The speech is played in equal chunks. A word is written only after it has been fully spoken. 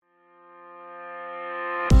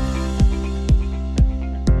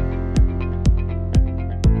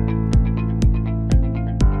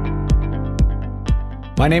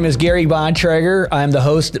My name is Gary Bontrager. I'm the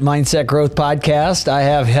host at Mindset Growth Podcast. I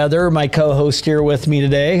have Heather, my co-host, here with me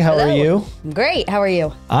today. How are you? Great. How are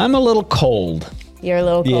you? I'm a little cold. You're a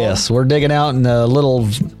little cold? Yes, we're digging out in a little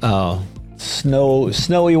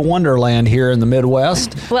snowy wonderland here in the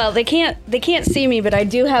Midwest. Well, they can't see me, but I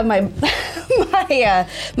do have my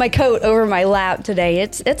my coat over my lap today.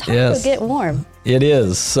 It's hard to get warm. It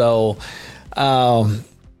is. So I'm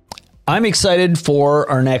excited for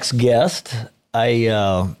our next guest.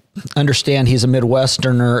 I understand he's a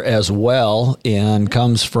Midwesterner as well and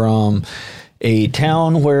comes from a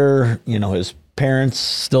town where, his parents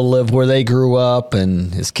still live where they grew up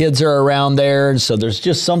and his kids are around there. And so there's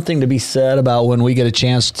just something to be said about when we get a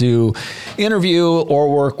chance to interview or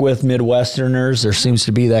work with Midwesterners. There seems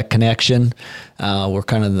to be that connection. We're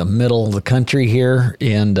kind of in the middle of the country here,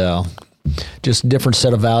 and just different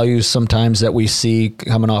set of values sometimes that we see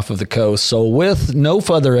coming off of the coast. So with no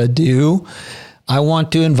further ado, I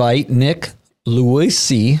want to invite Nick Loise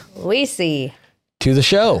to the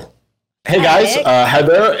show. Hey guys,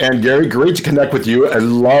 Heather and Gary, great to connect with you. I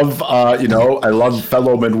love, I love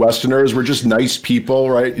fellow Midwesterners. We're just nice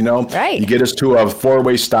people, right? Right. You get us to a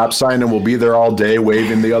 4-way stop sign and we'll be there all day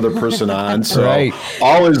waving the other person on. So Right.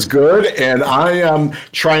 All is good. And I am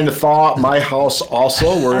trying to thaw out my house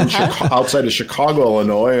also. We're in outside of Chicago,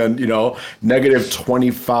 Illinois, and, negative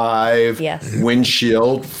 25 wind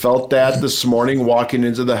chill. Felt that this morning walking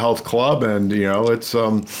into the health club. And, it's,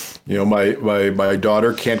 my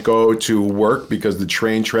daughter can't go to work because the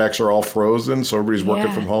train tracks are all frozen, so everybody's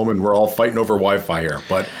working from home and we're all fighting over Wi-Fi here.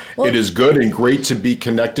 But it is good and great to be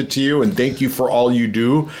connected to you, and thank you for all you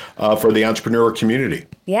do for the entrepreneur community.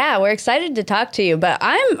 Yeah, we're excited to talk to you, but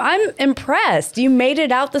I'm impressed. You made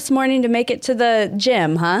it out this morning to make it to the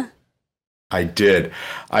gym, huh? I did.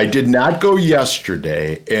 I did not go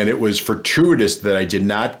yesterday, and it was fortuitous that I did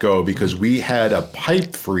not go because we had a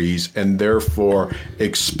pipe freeze and therefore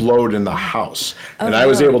explode in the house. And I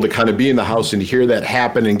was able to kind of be in the house and hear that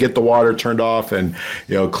happen and get the water turned off and,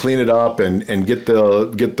 clean it up and get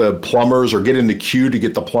the plumbers, or get in the queue to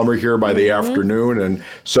get the plumber here by the afternoon. And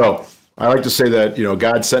so I like to say that,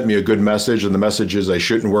 God sent me a good message, and the message is I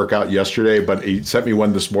shouldn't work out yesterday, but he sent me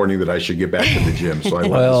one this morning that I should get back to the gym. So I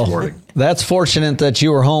went this morning. That's fortunate that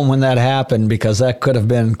you were home when that happened, because that could have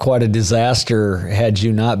been quite a disaster had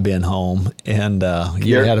you not been home, and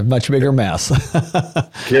you had a much bigger mess.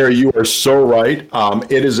 Gary, you are so right.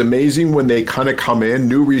 It is amazing when they kind of come in.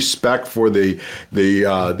 New respect for the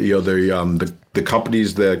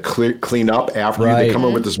companies that clean up after you. They come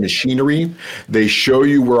in with this machinery. They show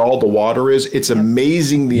you where all the water is. It's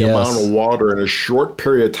amazing the amount of water in a short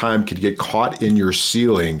period of time could get caught in your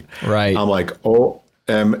ceiling. Right. I'm like,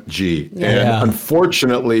 OMG. And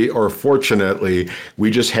unfortunately, or fortunately,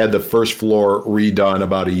 we just had the first floor redone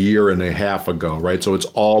about a year and a half ago, right? So it's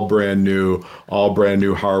all brand new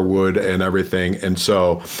hardwood and everything. And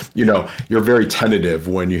so, you're very tentative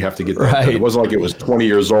when you have to get that done. It wasn't like it was 20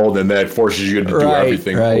 years old and that forces you to do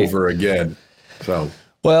everything over again. So.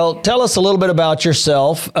 Well, tell us a little bit about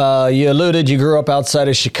yourself. You alluded you grew up outside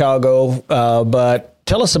of Chicago, but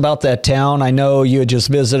tell us about that town. I know you had just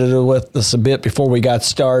visited with us a bit before we got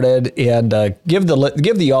started, and give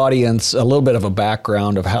the audience a little bit of a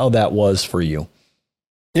background of how that was for you.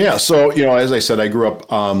 Yeah. So, as I said, I grew up,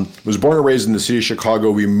 was born and raised in the city of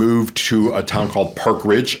Chicago. We moved to a town called Park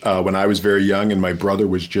Ridge when I was very young, and my brother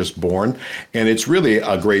was just born. And it's really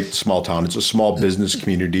a great small town. It's a small business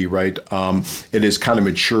community, right? It is kind of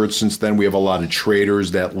matured since then. We have a lot of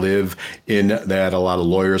traders that live in that, a lot of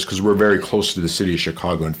lawyers, because we're very close to the city of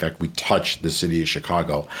Chicago. In fact, we touch the city of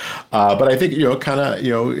Chicago. But I think,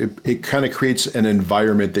 it kind of creates an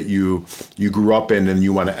environment that you grew up in and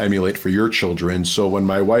you want to emulate for your children. So when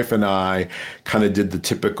my wife and I kind of did the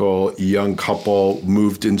typical young couple,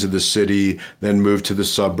 moved into the city, then moved to the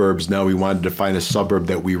suburbs. Now we wanted to find a suburb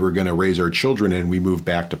that we were going to raise our children in. We moved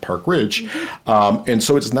back to Park Ridge. And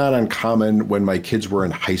so it's not uncommon when my kids were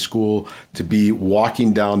in high school to be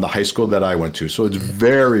walking down the high school that I went to. So it's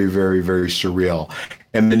very, very, very surreal.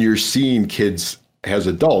 And then you're seeing kids as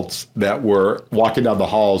adults that were walking down the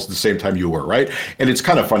halls the same time you were, right? And it's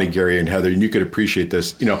kind of funny, Gary and Heather, and you could appreciate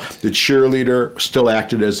this. The cheerleader still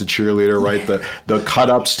acted as the cheerleader, right? The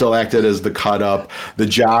cut up still acted as the cut up. The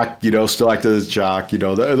jock, still acted as jock.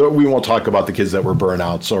 We won't talk about the kids that were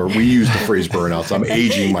burnouts, or we use the phrase burnouts. I'm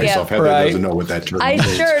aging myself. Heather doesn't know what that term means.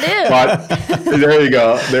 I sure do. But there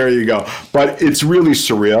you go. But it's really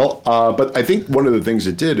surreal. But I think one of the things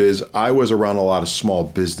it did is I was around a lot of small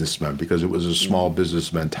businessmen because it was a small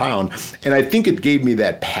businessmen town. And I think it gave me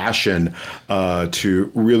that passion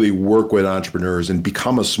to really work with entrepreneurs and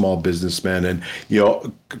become a small businessman. And,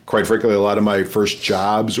 quite frankly, a lot of my first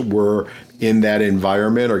jobs were in that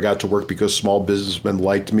environment, or got to work because small businessmen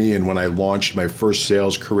liked me. And when I launched my first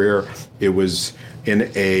sales career, it was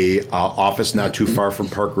in a office not too far from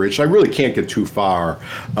Park Ridge. So I really can't get too far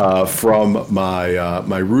from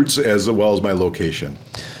my roots as well as my location.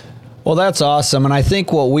 Well, that's awesome. And I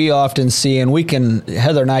think what we often see, and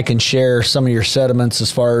Heather and I can share some of your sentiments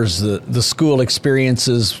as far as the school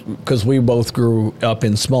experiences, because we both grew up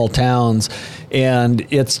in small towns. And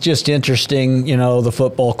it's just interesting, the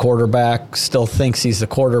football quarterback still thinks he's the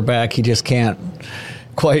quarterback. He just can't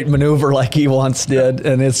quite maneuver like he once did.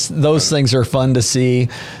 And those things are fun to see.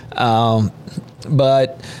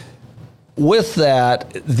 But with that,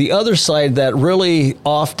 the other side that really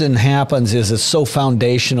often happens is it's so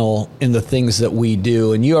foundational in the things that we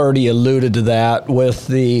do. And you already alluded to that with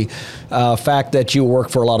the fact that you work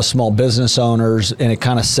for a lot of small business owners, and it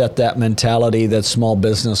kind of set that mentality that small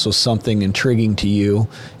business was something intriguing to you,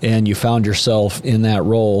 and you found yourself in that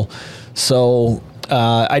role. So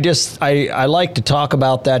I like to talk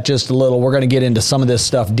about that just a little. We're going to get into some of this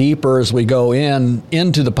stuff deeper as we go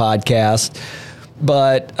into the podcast.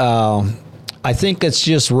 But I think it's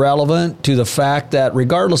just relevant to the fact that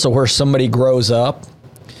regardless of where somebody grows up,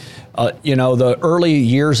 the early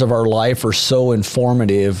years of our life are so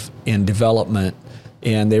informative in development,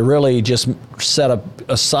 and they really just set up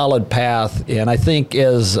a solid path. And I think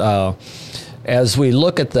as we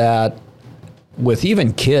look at that with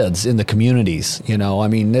even kids in the communities,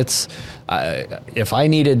 if I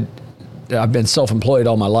needed, I've been self-employed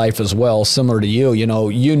all my life as well, similar to you.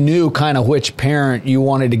 You knew kind of which parent you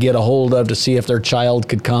wanted to get a hold of to see if their child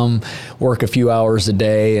could come work a few hours a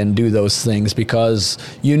day and do those things, because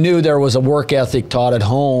you knew there was a work ethic taught at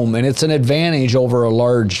home. And it's an advantage over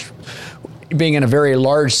being in a very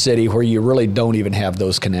large city where you really don't even have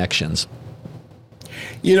those connections.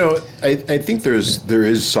 I think there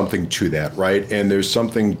is something to that, right? And there's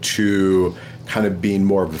something to kind of being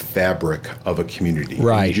more of the fabric of a community.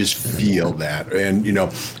 Right. You just feel that. And,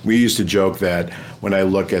 we used to joke that when I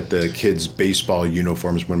look at the kids' baseball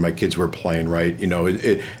uniforms when my kids were playing, right,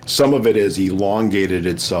 some of it has elongated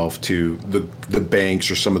itself to the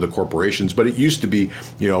banks or some of the corporations. But it used to be,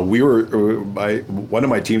 one of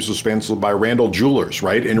my teams was sponsored by Randall Jewelers,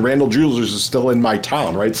 right? And Randall Jewelers is still in my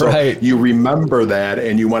town, right? So you remember that,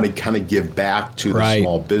 and you want to kind of give back to the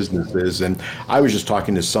small businesses. And I was just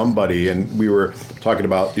talking to somebody, and we were talking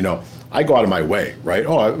about, I go out of my way, right?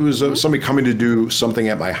 Oh, it was somebody coming to do something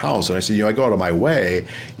at my house. And I said, I go out of my way,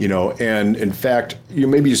 and in fact,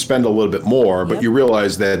 maybe you spend a little bit more, but you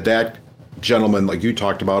realize that gentleman, like you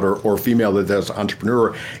talked about, or female that's an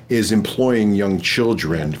entrepreneur, is employing young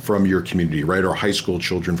children from your community, right? Or high school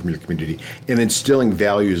children from your community, and instilling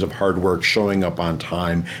values of hard work, showing up on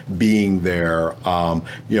time, being there,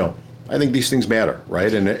 I think these things matter,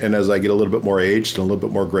 right? And as I get a little bit more aged and a little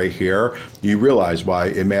bit more gray hair, you realize why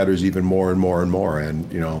it matters even more and more and more.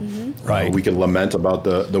 And, we can lament about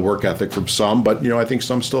the work ethic from some, but, I think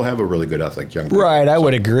some still have a really good ethic, young people. Right, I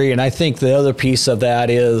would agree. And I think the other piece of that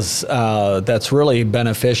is that's really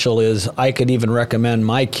beneficial is I could even recommend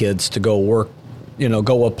my kids to go work,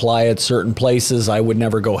 go apply at certain places. I would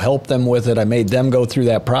never go help them with it. I made them go through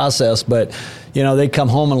that process, but they come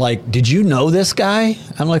home and like, did you know this guy?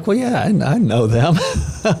 I'm like, well, yeah, I know them.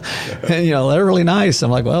 And, they're really nice.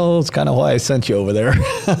 I'm like, well, it's kind of why I sent you over there.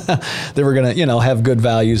 They were going to, have good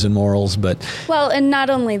values and morals, but. Well, and not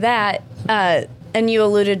only that, and you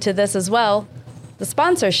alluded to this as well, the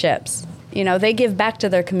sponsorships, they give back to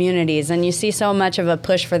their communities, and you see so much of a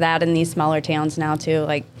push for that in these smaller towns now too,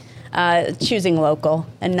 like choosing local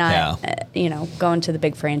and not, going to the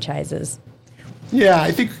big franchises. Yeah,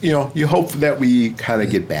 I think, you hope that we kind of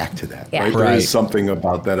get back to that, right? There is something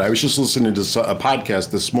about that. I was just listening to a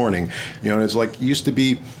podcast this morning, and it's like, it used to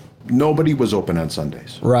be nobody was open on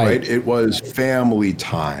Sundays, right? It was family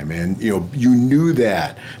time, and, you knew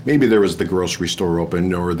that. Maybe there was the grocery store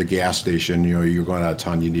open or the gas station, you're going out of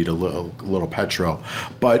town, you need a little petrol.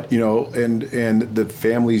 But, and the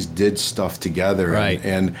families did stuff together. Right.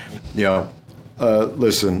 And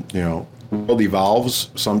listen, the world evolves,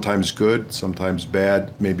 sometimes good, sometimes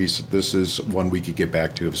bad. Maybe this is one we could get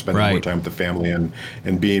back to, of spending more time with the family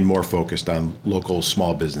and being more focused on local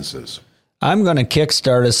small businesses. I'm going to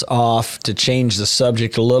kickstart us off to change the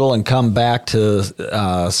subject a little and come back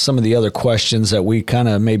to some of the other questions that we kind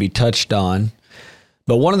of maybe touched on.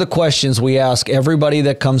 But one of the questions we ask everybody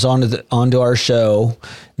that comes onto our show,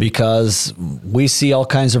 because we see all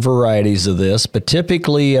kinds of varieties of this, but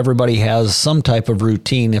typically everybody has some type of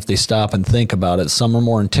routine if they stop and think about it. Some are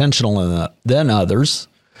more intentional than others.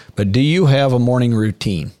 But do you have a morning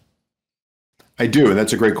routine? I do, and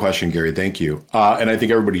that's a great question, Gary. Thank you. And I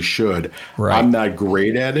think everybody should. Right. I'm not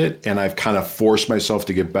great at it, and I've kind of forced myself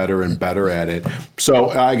to get better and better at it. So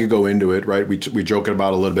I could go into it, right? We joking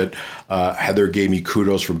about a little bit. Heather gave me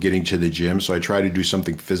kudos for getting to the gym, so I try to do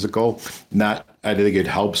something physical. I think it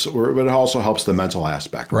helps, but it also helps the mental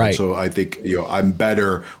aspect. Right. So I think I'm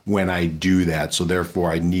better when I do that. So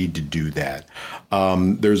therefore, I need to do that.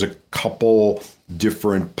 There's a couple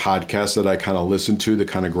different podcasts that I kind of listen to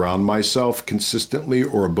kind of ground myself consistently,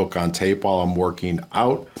 or a book on tape while I'm working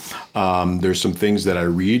out. There's some things that I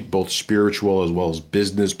read, both spiritual as well as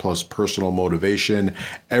business plus personal motivation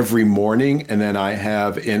every morning. And then I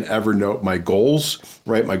have in Evernote my goals,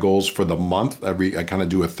 right? My goals for the month. I kind of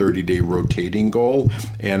do a 30-day rotating goal,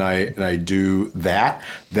 and I do that.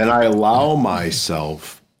 Then I allow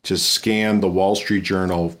myself to scan the Wall Street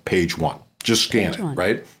Journal page 1. Just scan it,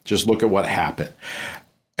 right? Just look at what happened.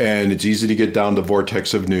 And it's easy to get down the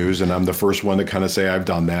vortex of news, and I'm the first one to kind of say I've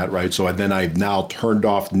done that, right? So then I've now turned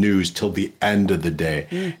off news till the end of the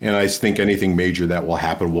day. And I think anything major that will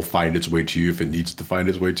happen will find its way to you if it needs to find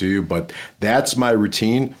its way to you. But that's my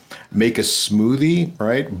routine. Make a smoothie,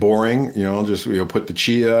 right? Boring, just put the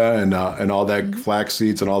chia and all that flax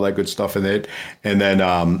seeds and all that good stuff in it. And then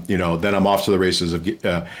then I'm off to the races of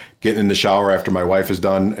getting in the shower after my wife is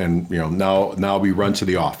done, and now we run to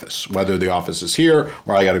the office, whether the office is here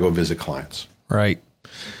or I got to go visit clients. Right.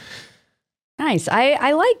 Nice.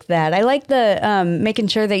 I like that. I like the making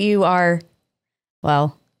sure that you are.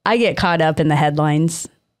 Well, I get caught up in the headlines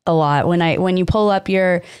a lot. When you pull up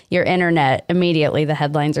your internet, immediately the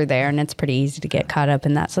headlines are there, and it's pretty easy to get caught up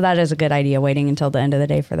in that. So that is a good idea, waiting until the end of the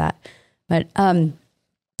day for that. But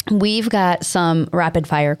we've got some rapid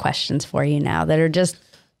fire questions for you now that are just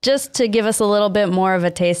to give us a little bit more of a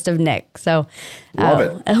taste of Nick. So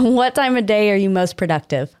love it. What time of day are you most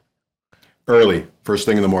productive? Early, first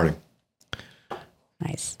thing in the morning.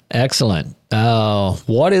 Nice. Excellent.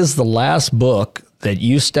 What is the last book that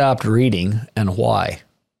you stopped reading, and why?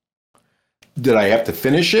 Did I have to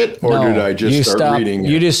finish it, or did I just start reading it?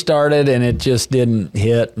 You just started and it just didn't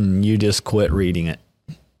hit, and you just quit reading it.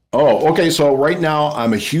 Oh, okay. So right now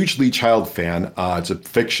I'm a huge Lee Child fan. It's a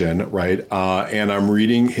fiction, right? And I'm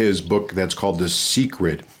reading his book that's called The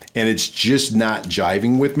Secret, and it's just not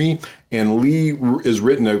jiving with me. And Lee has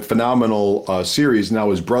written a phenomenal series. Now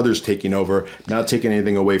his brother's taking over, not taking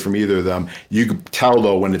anything away from either of them. You can tell,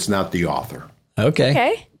 though, when it's not the author.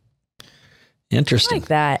 Okay. Interesting. I like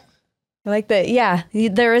that. I like that. Yeah,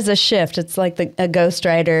 there is a shift. It's like a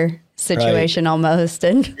ghostwriter situation almost,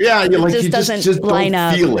 and you just line don't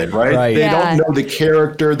up. feel it, right? They Yeah. don't know the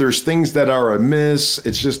character. There's things that are amiss.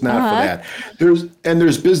 It's just not for that.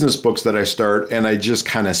 There's business books that I start and I just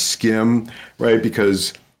kind of skim, right?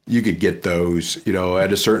 Because you could get those,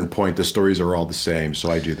 at a certain point, the stories are all the same.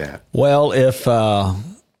 So I do that. Well, if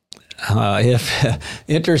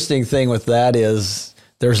interesting thing with that is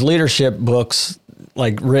there's leadership books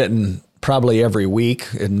like written probably every week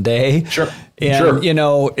and day. Sure. And,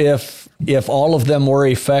 if all of them were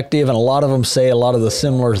effective, and a lot of them say a lot of the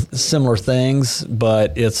similar things,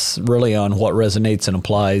 but it's really on what resonates and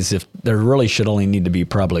applies. If there really should only need to be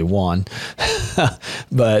probably one,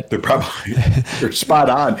 but they're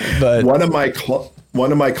spot on. But one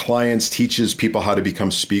of my clients teaches people how to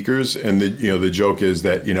become speakers. And the joke is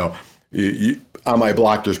that, on my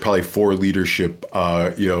block, there's probably 4 leadership,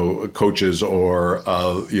 coaches or,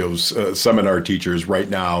 seminar teachers right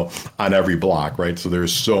now on every block, right? So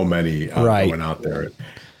there's so many going out there.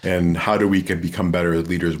 And how do we become better as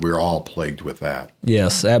leaders? We're all plagued with that.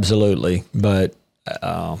 Yes, absolutely. But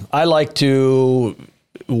I like to,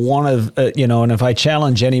 and if I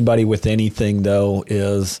challenge anybody with anything, though,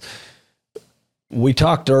 is we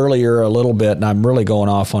talked earlier a little bit, and I'm really going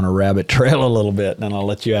off on a rabbit trail a little bit, and I'll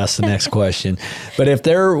let you ask the next question. But if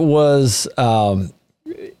there was,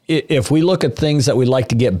 if we look at things that we'd like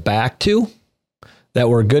to get back to, that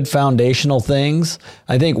were good foundational things,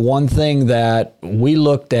 I think one thing that we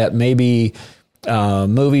looked at maybe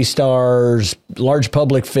movie stars, large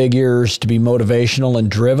public figures to be motivational and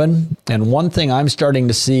driven. And one thing I'm starting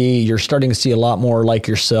to see, you're starting to see a lot more like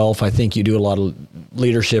yourself. I think you do a lot of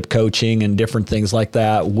leadership coaching and different things like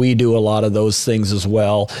that. We do a lot of those things as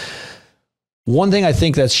well. One thing I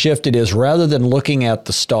think that's shifted is rather than looking at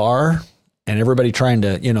the star and everybody trying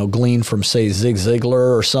to, glean from, say, Zig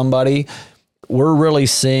Ziglar or somebody, we're really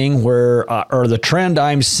seeing or the trend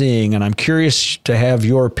I'm seeing, and I'm curious to have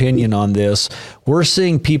your opinion on this, we're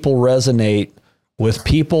seeing people resonate with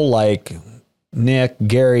people like Nick,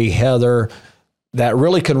 Gary, Heather, that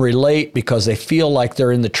really can relate because they feel like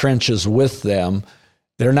they're in the trenches with them.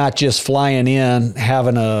 They're not just flying in,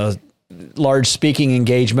 having a large speaking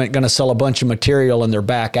engagement, going to sell a bunch of material and they're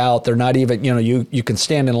back out. They're not even, you can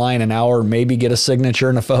stand in line an hour, maybe get a signature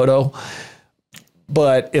and a photo,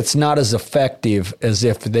 but it's not as effective as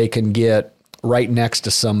if they can get right next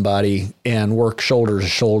to somebody and work shoulder to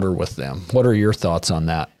shoulder with them. What are your thoughts on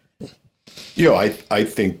that? I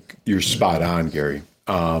think you're spot on, Gary.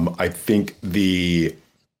 I think the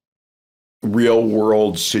real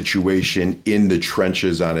world situation in the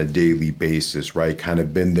trenches on a daily basis, right? Kind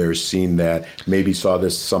of been there, seen that, maybe saw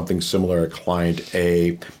this something similar at client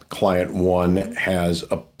A. Client 1 has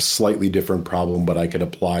a slightly different problem, but I could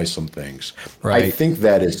apply some things. Right. I think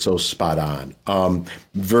that is so spot on.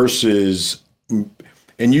 Versus,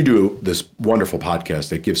 and you do this wonderful podcast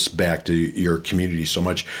that gives back to your community so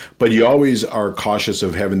much, but you always are cautious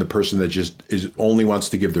of having the person that just only wants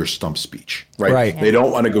to give their stump speech, right? Right. They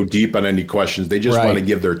don't want to go deep on any questions. They just want to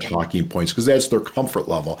give their talking points because that's their comfort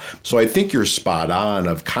level. So I think you're spot on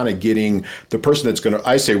of kind of getting the person that's going to,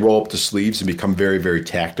 I say, roll up the sleeves and become very, very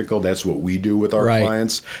tactical. That's what we do with our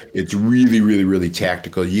clients. It's really, really, really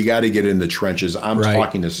tactical. You got to get in the trenches. I'm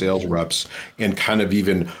talking to sales reps and kind of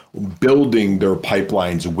even building their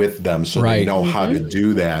pipelines with them so they know how to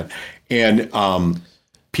do that. And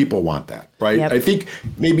people want that, right? Yep. I think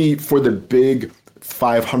maybe for the big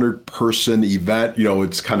 500 person event,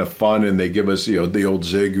 it's kind of fun and they give us, the old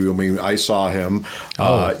zig. I mean, I saw him,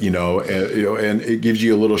 and it gives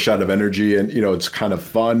you a little shot of energy and, it's kind of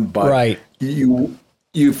fun, but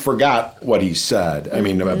you forgot what he said. I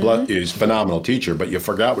mean, he's a phenomenal teacher, but you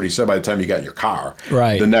forgot what he said by the time you got in your car.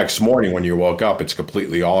 Right. The next morning when you woke up, it's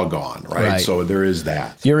completely all gone, right? So there is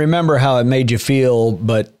that. You remember how it made you feel,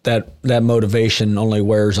 but that motivation only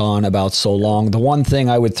wears on about so long. The one thing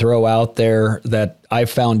I would throw out there that I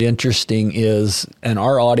found interesting is, and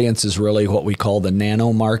our audience is really what we call the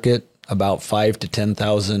nano market, about 5,000 to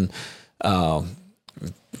 10,000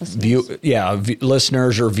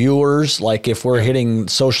 listeners or viewers. Like if we're hitting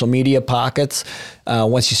social media pockets,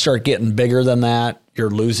 once you start getting bigger than that, you're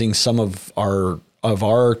losing some of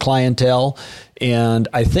our clientele. And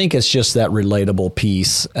I think it's just that relatable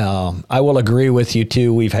piece. I will agree with you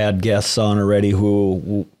too. We've had guests on already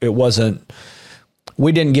who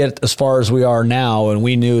we didn't get as far as we are now, and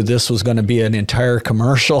we knew this was going to be an entire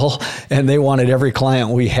commercial, and they wanted every client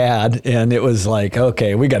we had, and it was like,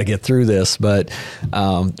 okay, we got to get through this. But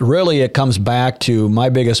really, it comes back to my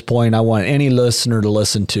biggest point I want any listener to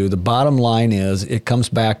listen to. The bottom line is it comes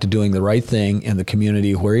back to doing the right thing in the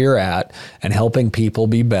community where you're at and helping people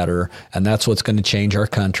be better, and that's what's going to change our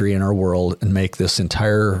country and our world and make this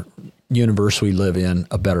entire universe we live in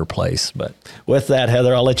a better place. But with that,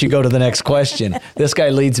 Heather, I'll let you go to the next question. This guy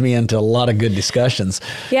leads me into a lot of good discussions.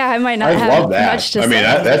 Yeah, I might not have much to say.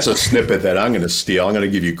 That's a snippet that I'm going to steal. I'm going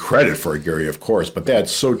to give you credit for it, Gary, of course, but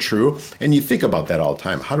that's so true. And you think about that all the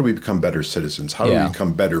time. How do we become better citizens? How do we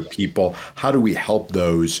become better people? How do we help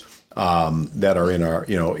those that are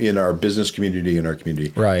in our business community, in our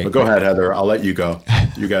community? Right. But go ahead, Heather. I'll let you go.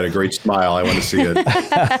 You got a great smile. I want to see it.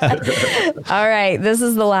 All right. This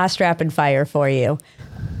is the last rapid fire for you.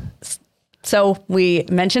 So we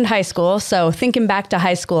mentioned high school. So thinking back to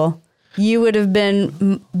high school, you would have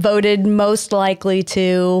been voted most likely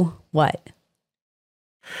to what?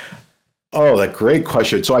 Oh, that great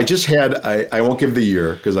question. So I just had, I won't give the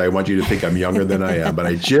year because I want you to think I'm younger than I am, but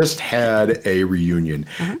I just had a reunion.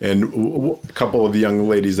 And a couple of the young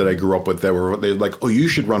ladies that I grew up with they're like, oh, you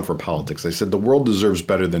should run for politics. I said, the world deserves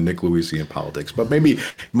better than Nick Loise in politics, but maybe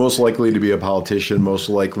most likely to be a politician, most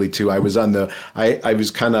likely to, I was on I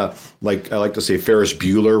was kind of like, I like to say Ferris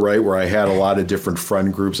Bueller, right? Where I had a lot of different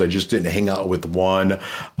friend groups. I just didn't hang out with one.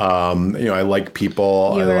 I like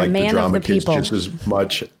people. I like the drama kids just as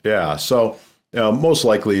much. Yeah. So, most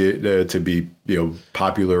likely to be,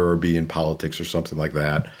 popular or be in politics or something like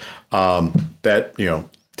that.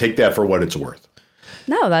 Take that for what it's worth.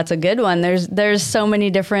 No, that's a good one. There's so many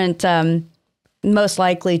different, most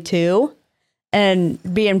likely to, and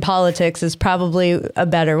be in politics is probably a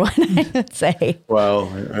better one, I would say. Well,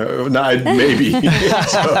 maybe.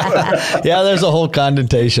 Yeah, there's a whole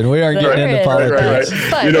connotation. We aren't getting into politics.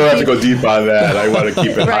 Right. You don't have to go deep on that. I want to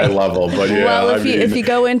keep it high level. But if you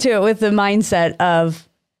go into it with the mindset of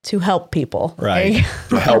to help people. Right.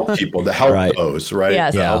 To help people, to help Right. those, right?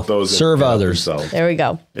 Yes. To Yeah. help those that Serve help others. themselves. There we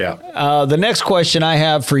go. Yeah. The next question I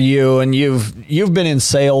have for you, and you've been in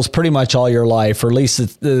sales pretty much all your life, or at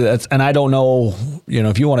least and I don't know,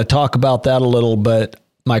 if you want to talk about that a little, but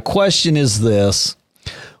my question is this: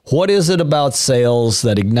 what is it about sales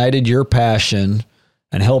that ignited your passion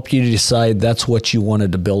and helped you to decide that's what you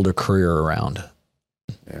wanted to build a career around?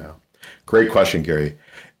 Yeah. Great question, Gary.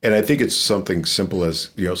 And I think it's something simple as,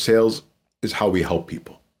 sales is how we help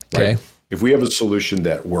people. Right? Okay. If we have a solution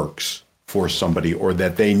that works for somebody or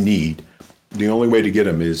that they need, the only way to get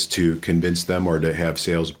them is to convince them or to have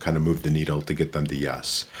sales kind of move the needle to get them to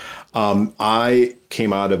yes. I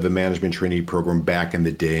came out of the management trainee program back in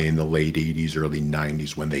the day in the late 80s, early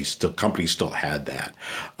 90s when companies still had that.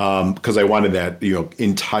 Because I wanted that,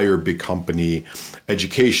 entire big company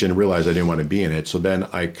education, realized I didn't want to be in it. So then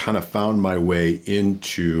I kind of found my way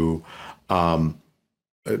into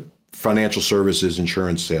financial services,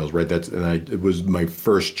 insurance sales, right? It was my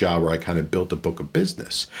first job where I kind of built a book of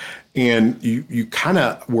business. And you kind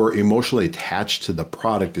of were emotionally attached to the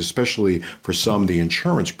product, especially for some, the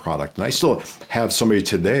insurance product. And I still have somebody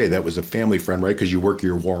today that was a family friend, right? Because you work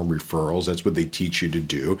your warm referrals. That's what they teach you to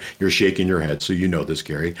do. You're shaking your head, so you know this,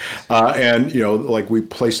 Gary. And like we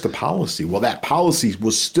placed the policy. Well, that policy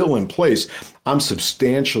was still in place. I'm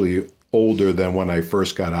substantially older than when I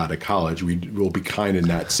first got out of college. We will be kind and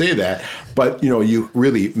not say that, but you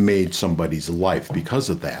really made somebody's life because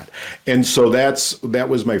of that. And so that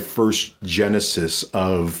was my first genesis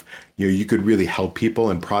of, you could really help people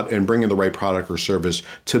and bring in the right product or service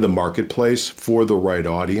to the marketplace for the right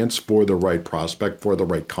audience, for the right prospect, for the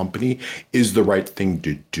right company is the right thing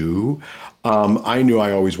to do. I knew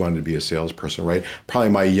I always wanted to be a salesperson, right? Probably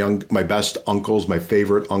my best uncles, my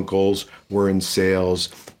favorite uncles were in sales.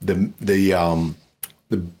 The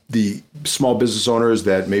small business owners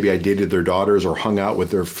that maybe I dated their daughters or hung out with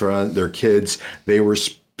their kids, they were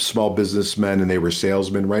small businessmen and they were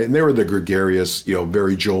salesmen, right? And they were the gregarious,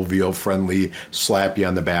 very jovial, friendly, slap you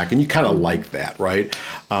on the back. And you kind of like that, right?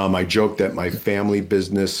 I joked that my family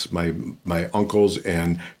business, my uncles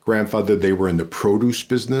and grandfather, they were in the produce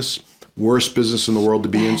business. Worst business in the world to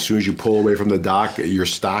be in. As soon as you pull away from the dock, your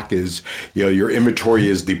stock is, your inventory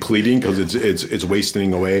is depleting because it's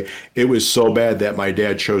wasting away. It was so bad that my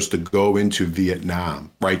dad chose to go into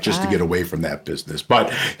Vietnam, right, just to get away from that business.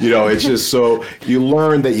 But it's just so you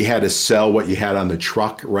learn that you had to sell what you had on the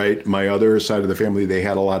truck, right? My other side of the family, they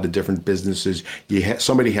had a lot of different businesses.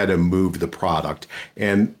 Somebody had to move the product,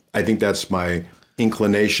 and I think that's my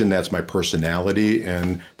inclination, that's my personality,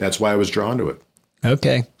 and that's why I was drawn to it.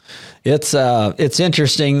 Okay. It's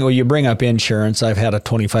interesting when you bring up insurance. I've had a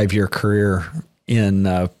 25-year career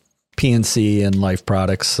in P&C and life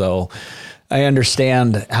products, so I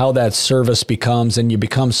understand how that service becomes, and you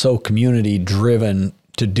become so community driven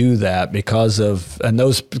to do that and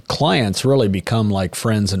those clients really become like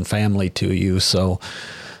friends and family to you. So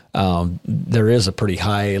there is a pretty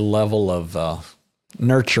high level of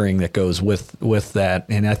nurturing that goes with that.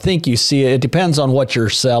 And I think you see it depends on what you're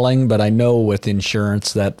selling, but I know with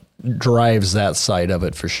insurance that drives that side of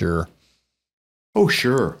it for sure. Oh,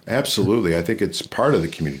 sure. Absolutely. I think it's part of the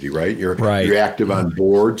community, right? You're active on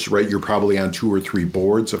boards, right? You're probably on 2 or 3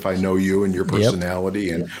 boards if I know you and your personality.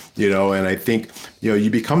 Yep. And, and I think, you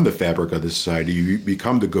become the fabric of the society. You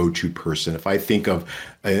become the go-to person. If I think of,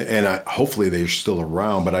 hopefully they're still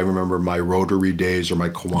around, but I remember my Rotary days or my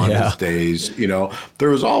Kiwanis days, there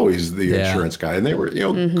was always the insurance guy, and they were,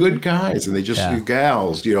 good guys, and they just,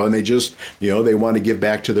 gals, and they just, they want to give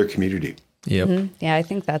back to their community. Yep. Mm-hmm. Yeah, I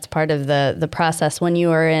think that's part of the process when you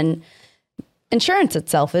are in insurance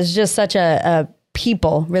itself is just such a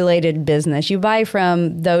people related business. You buy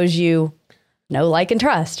from those you know, like, and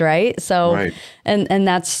trust, right? So, and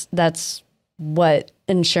that's what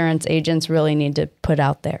insurance agents really need to put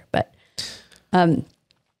out there. But,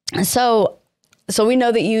 so we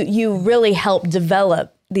know that you really help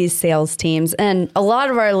develop these sales teams, and a lot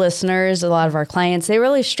of our listeners, a lot of our clients, they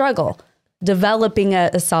really struggle developing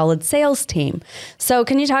a solid sales team. So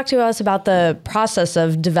can you talk to us about the process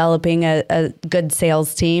of developing a good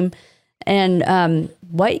sales team and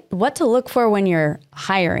what to look for when you're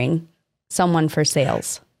hiring someone for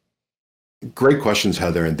sales? Great questions,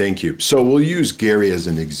 Heather, and thank you. So we'll use Gary as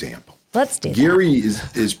an example. Let's do Gary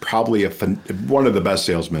is probably one of the best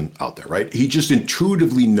salesmen out there, right? He just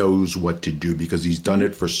intuitively knows what to do because he's done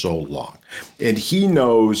it for so long. And he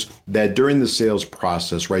knows that during the sales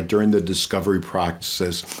process, right, during the discovery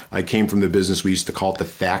process, I came from the business, we used to call it the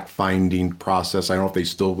fact-finding process. I don't know if they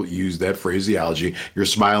still use that phraseology. You're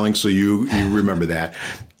smiling, so you remember that.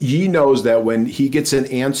 He knows that when he gets an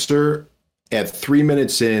answer at 3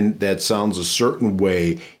 minutes in, that sounds a certain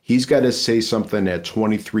way. He's got to say something at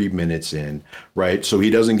 23 minutes in, right? So he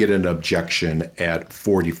doesn't get an objection at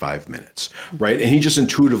 45 minutes, right? And he just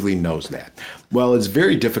intuitively knows that. Well, it's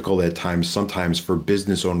very difficult at times, sometimes for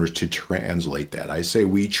business owners to translate that. I say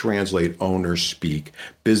we translate owners speak,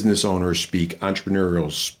 business owners speak,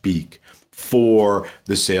 entrepreneurial speak for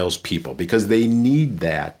the salespeople, because they need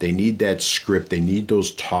that. They need that script. They need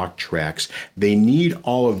those talk tracks. They need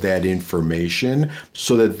all of that information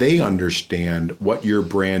so that they understand what your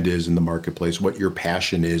brand is in the marketplace, what your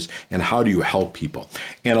passion is, and how do you help people.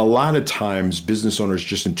 And a lot of times business owners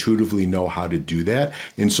just intuitively know how to do that.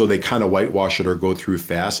 And so they kind of whitewash it or go through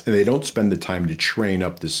fast, and they don't spend the time to train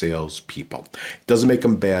up the salespeople. It doesn't make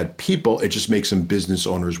them bad people. It just makes them business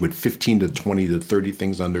owners with 15 to 20 to 30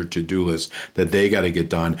 things on their to-do list that they got to get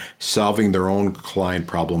done, solving their own client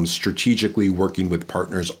problems, strategically working with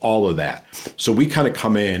partners, all of that. So we kind of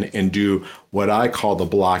come in and do what I call the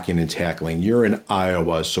blocking and tackling. You're in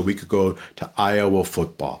Iowa, so we could go to Iowa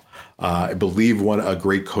football. I believe a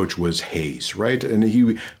great coach was Hayes, right? And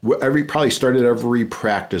he probably started every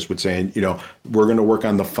practice with saying, we're going to work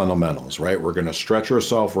on the fundamentals, right? We're going to stretch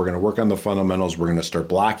ourselves. We're going to work on the fundamentals. We're going to start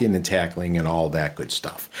blocking and tackling and all that good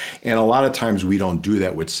stuff. And a lot of times we don't do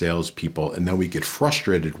that with salespeople, and then we get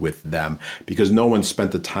frustrated with them because no one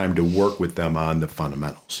spent the time to work with them on the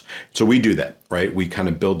fundamentals. So we do that, right? We kind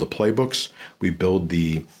of build the playbooks. We build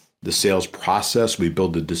the sales process, we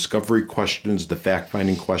build the discovery questions, the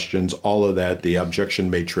fact-finding questions, all of that, the objection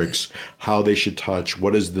matrix, how they should touch,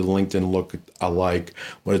 what does the LinkedIn look like,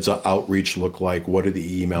 what does the outreach look like, what do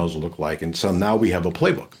the emails look like. And so now we have a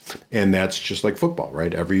playbook. And that's just like football,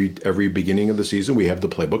 right? Every beginning of the season, we have the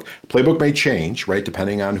playbook. Playbook may change, right,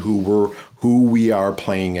 depending on who we are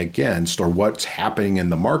playing against or what's happening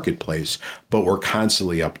in the marketplace, but we're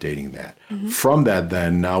constantly updating that. Mm-hmm. From that,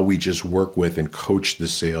 then, now we just work with and coach the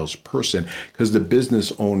salesperson, because the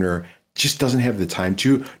business owner just doesn't have the time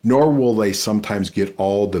to, nor will they sometimes get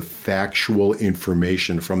all the factual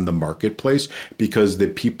information from the marketplace, because the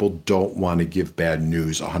people don't want to give bad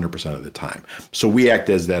news 100% of the time. So we act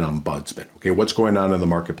as that ombudsman. Okay, what's going on in the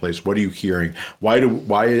marketplace? What are you hearing? Why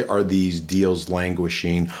are these deals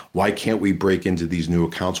languishing? Why can't we break into these new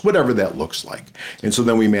accounts? Whatever that looks like. And so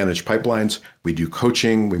then we manage pipelines, we do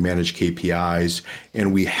coaching, we manage KPIs,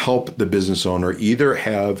 and we help the business owner either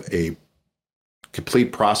have a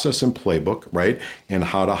complete process and playbook, right? And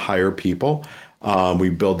how to hire people. We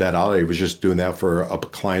build that out. I was just doing that for a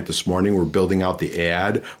client this morning. We're building out the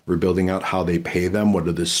ad. We're building out how they pay them. What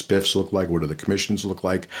do the spiffs look like? What do the commissions look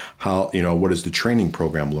like? What does the training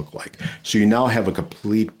program look like? So you now have a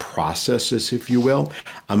complete processes, if you will.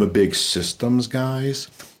 I'm a big systems guys.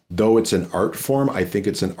 Though it's an art form, I think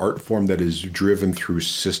it's an art form that is driven through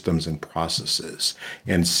systems and processes.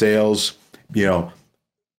 And sales,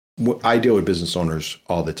 I deal with business owners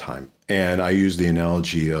all the time. And I use the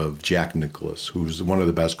analogy of Jack Nicklaus, who's one of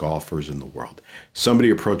the best golfers in the world. Somebody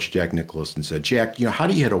approached Jack Nicklaus and said, Jack, how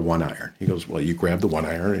do you hit a one iron? He goes, well, you grab the one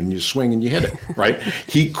iron and you swing and you hit it, right?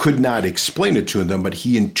 He could not explain it to them, but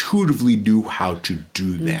he intuitively knew how to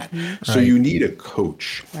do that. Mm-hmm. So you need a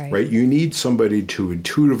coach, right? You need somebody to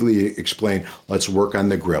intuitively explain, let's work on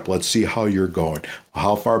the grip. Let's see how you're going.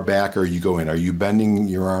 How far back are you going? Are you bending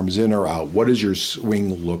your arms in or out? What does your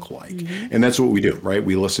swing look like? Mm-hmm. And that's what we do, right?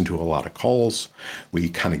 We listen to a lot of calls. We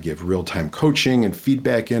kind of give real-time coaching and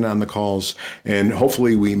feedback in on the calls. And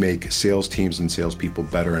hopefully we make sales teams and salespeople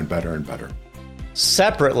better and better and better.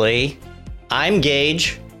 Separately, I'm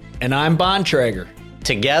Gage. And I'm Bontrager.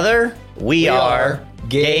 Together, we are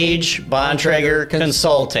Gage Bontrager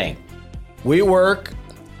Consulting. We work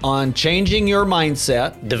on changing your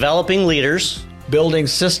mindset, developing leaders, building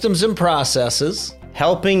systems and processes,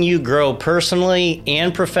 helping you grow personally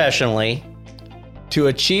and professionally to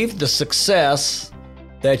achieve the success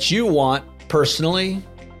that you want personally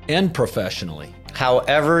and professionally.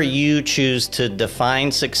 However you choose to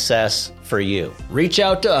define success for you. Reach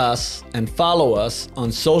out to us and follow us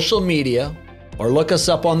on social media or look us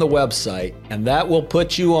up on the website, and that will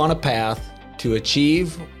put you on a path to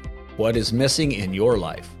achieve what is missing in your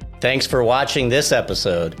life. Thanks for watching this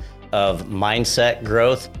episode of Mindset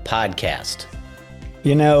Growth Podcast.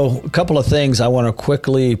 A couple of things I want to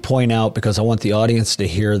quickly point out because I want the audience to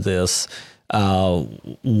hear this.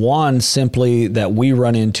 One, simply that we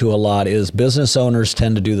run into a lot is business owners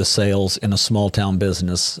tend to do the sales in a small town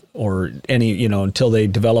business or any, until they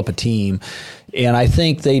develop a team. And I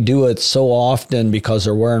think they do it so often because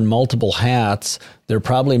they're wearing multiple hats. They're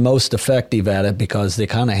probably most effective at it because they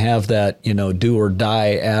kind of have that, do or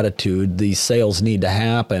die attitude. These sales need to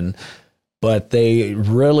happen. but they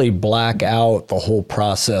really black out the whole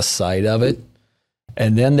process side of it.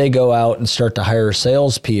 And then they go out and start to hire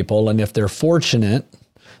salespeople. And if they're fortunate,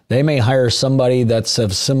 they may hire somebody that's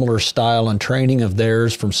of similar style and training of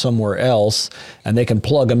theirs from somewhere else, and they can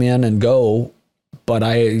plug them in and go. But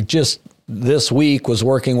I just this week was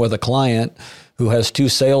working with a client who has 2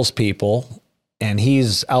 salespeople, and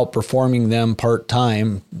he's outperforming them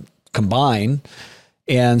part-time combined.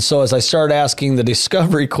 And so as I started asking the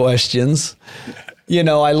discovery questions,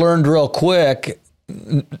 I learned real quick,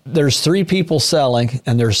 there's 3 people selling,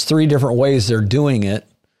 and there's 3 different ways they're doing it.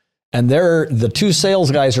 And the 2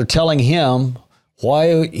 sales guys are telling him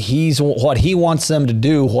what he wants them to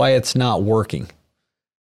do, why it's not working.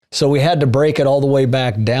 So we had to break it all the way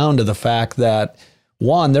back down to the fact that,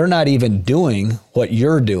 one, they're not even doing what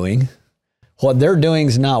you're doing. What they're doing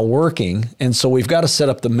is not working. And so we've got to set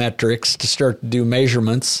up the metrics to start to do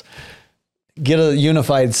measurements, get a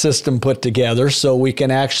unified system put together so we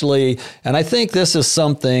can actually, and I think this is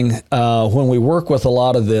something, when we work with a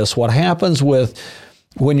lot of this, what happens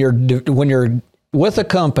when you're with a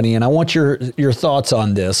company, and I want your thoughts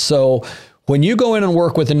on this. So when you go in and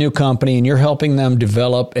work with a new company and you're helping them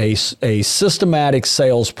develop a systematic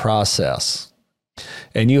sales process,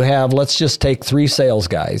 and you have, let's just take 3 sales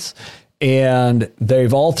guys, and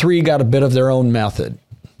they've all 3 got a bit of their own method.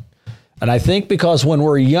 And I think because when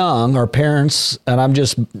we're young, our parents, and I'm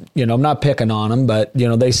just, I'm not picking on them, but,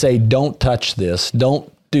 they say, don't touch this,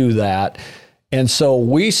 don't do that. And so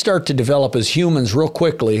we start to develop as humans real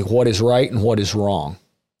quickly what is right and what is wrong.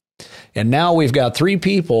 And now we've got 3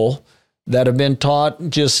 people that have been taught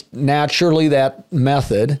just naturally that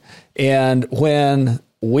method. And when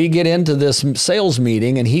we get into this sales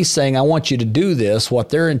meeting and he's saying, I want you to do this, what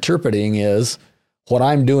they're interpreting is what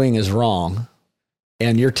I'm doing is wrong.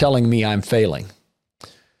 And you're telling me I'm failing.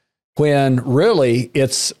 When really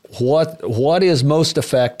it's what is most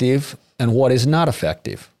effective and what is not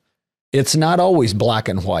effective. It's not always black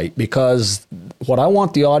and white, because what I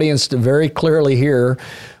want the audience to very clearly hear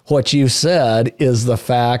what you said is the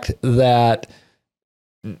fact that,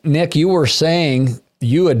 Nick, you were saying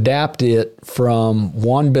you adapt it from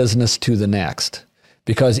one business to the next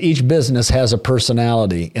because each business has a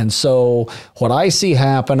personality. And so what I see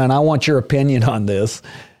happen, and I want your opinion on this,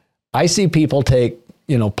 I see people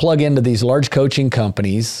plug into these large coaching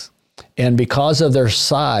companies, and because of their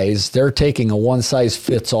size, they're taking a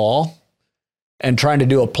one-size-fits-all and trying to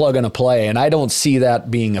do a plug and a play. And I don't see that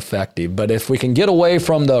being effective. But if we can get away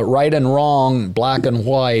from the right and wrong, black and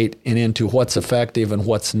white, and into what's effective and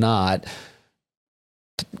what's not,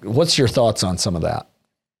 what's your thoughts on some of that?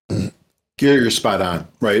 Gary, you're spot on,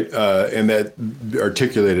 right? And that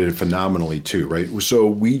articulated it phenomenally too, right? So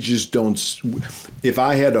we just don't, if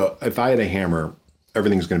I had a hammer,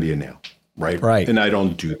 everything's going to be a nail. Right. And I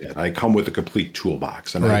don't do that. I come with a complete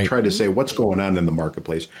toolbox, and I try to say, what's going on in the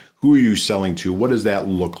marketplace? Who are you selling to? What does that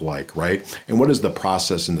look like? Right. And what is the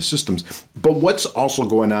process and the systems? But what's also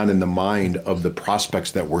going on in the mind of the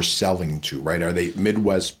prospects that we're selling to? Right. Are they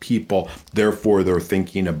Midwest people? Therefore, they're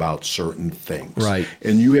thinking about certain things. Right.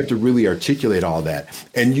 And you have to really articulate all that.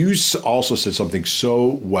 And you also said something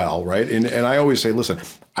so well. Right. And I always say, listen,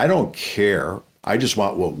 I don't care. I just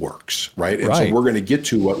want what works, right? And so we're going to get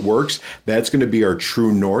to what works. That's going to be our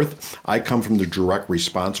true north. I come from the direct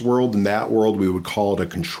response world. In that world, we would call it a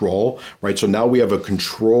control, right? So now we have a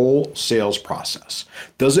control sales process.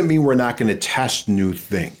 Doesn't mean we're not going to test new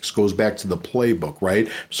things. Goes back to the playbook, right?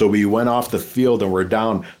 So we went off the field and we're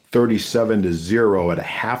down 37-0 at a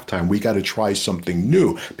halftime. We got to try something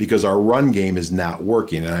new because our run game is not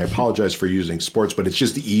working. And I apologize for using sports, but it's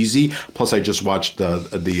just easy. Plus, I just watched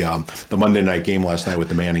the Monday night game last night with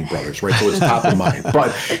the Manning brothers, right? So it's top of mind.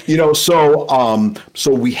 But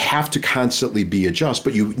so we have to constantly be adjust.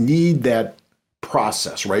 But you need that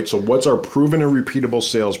process, right? So what's our proven and repeatable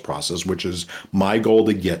sales process, which is my goal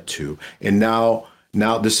to get to, and now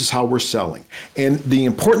this is how we're selling. And the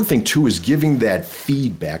important thing too is giving that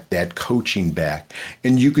feedback, that coaching back.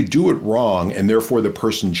 And you could do it wrong, and therefore the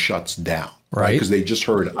person shuts down. Right? Because they just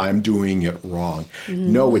heard, I'm doing it wrong.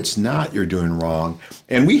 Mm-hmm. No, it's not. You're doing wrong.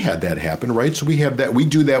 And we had that happen, right? So we have that. We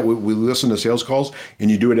do that. We listen to sales calls,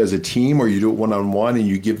 and you do it as a team, or you do it one-on-one, and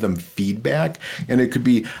you give them feedback. And it could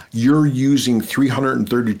be you're using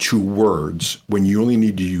 332 words when you only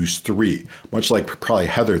need to use 3. Much like probably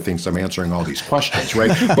Heather thinks I'm answering all these questions,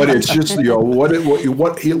 right? But it's just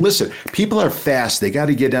listen. People are fast. They got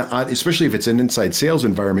to get on, especially if it's an inside sales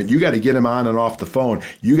environment. You got to get them on and off the phone.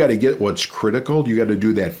 You got to get what's critical. You got to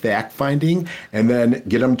do that fact finding and then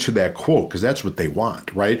get them to that quote, because that's what they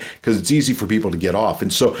want, right? Because it's easy for people to get off.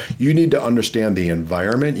 And so you need to understand the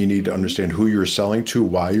environment. You need to understand who you're selling to,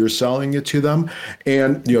 why you're selling it to them.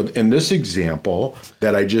 And, in this example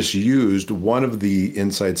that I just used, one of the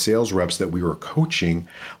inside sales reps that we were coaching,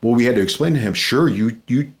 well, we had to explain to him, sure, you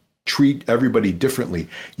treat everybody differently.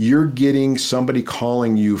 You're getting somebody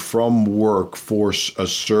calling you from work for a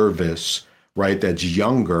service, right? That's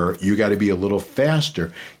younger. You got to be a little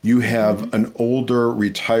faster. You have an older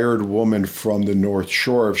retired woman from the North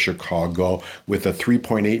Shore of Chicago with a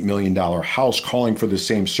 $3.8 million house calling for the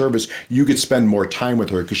same service. You could spend more time with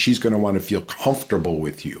her because she's going to want to feel comfortable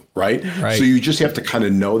with you, right? So you just have to kind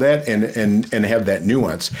of know that and have that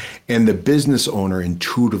nuance. And the business owner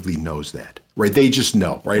intuitively knows that. Right. They just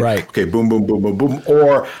know, right? Okay. Boom, boom, boom, boom, boom.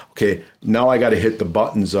 Or, okay, now I got to hit the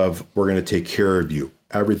buttons of, we're going to take care of you.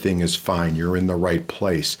 Everything is fine. You're in the right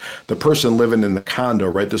place. The person living in the condo,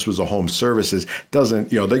 right? This was a home services, doesn't,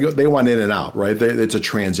 they want in and out, right? It's a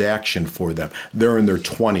transaction for them. They're in their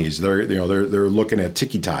 20s. They're looking at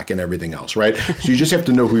TikTok and everything else, right? So you just have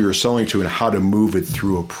to know who you're selling to and how to move it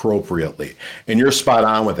through appropriately. And you're spot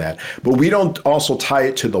on with that. But we don't also tie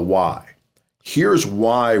it to the why. Here's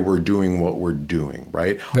why we're doing what we're doing,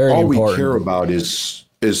 right? Very All important. We care about is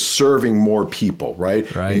serving more people, right?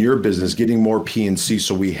 In your business, getting more P&C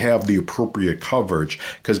so we have the appropriate coverage.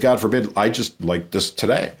 Because God forbid, I just like this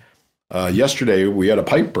today. Yesterday, we had a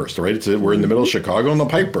pipe burst, right? We're in the middle of Chicago and the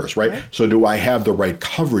pipe burst, right? So do I have the right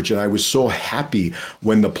coverage? And I was so happy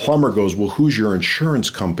when the plumber goes, well, who's your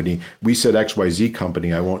insurance company? We said XYZ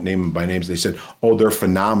company. I won't name them by names. They said, oh, they're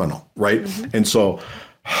phenomenal, right? And so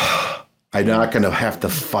I'm not going to have to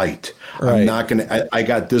fight. I'm not going to, I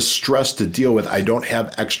got this stress to deal with. I don't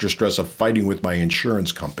have extra stress of fighting with my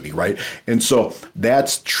insurance company, right? And so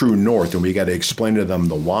that's true north. And we got to explain to them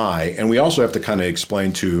the why. And we also have to kind of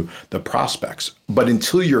explain to the prospects. But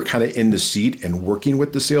until you're kind of in the seat and working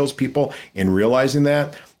with the salespeople and realizing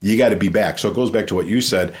that, you got to be back. So it goes back to what you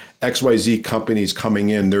said. XYZ companies coming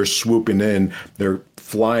in, they're swooping in, they're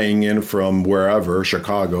flying in from wherever,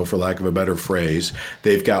 Chicago, for lack of a better phrase.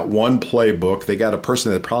 They've got one playbook. They got a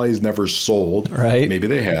person that probably has never sold. Right. Maybe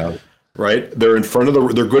they have. Right. They're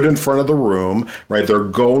they're good in front of the room. Right. They're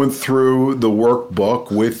going through the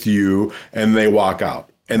workbook with you and they walk out.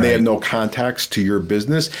 And they have no context to your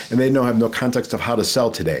business, and they have no context of how to sell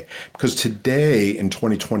today. Because today in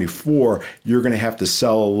 2024, you're going to have to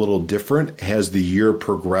sell a little different as the year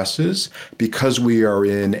progresses, because we are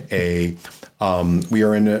in an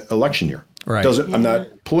election year. Right. I'm not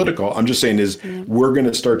political. I'm just saying we're going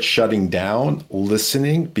to start shutting down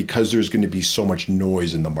listening because there's going to be so much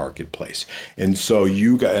noise in the marketplace. And so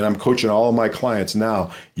and I'm coaching all of my clients now,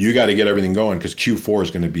 you got to get everything going because Q4 is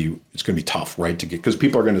going to be tough, right? Because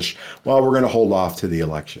people are going to, we're going to hold off to the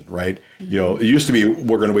election, right? It used to be,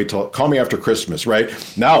 we're going to wait till, call me after Christmas,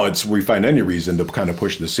 right? Now we find any reason to kind of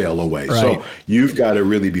push the sale away. Right. So you've got to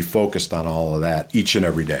really be focused on all of that each and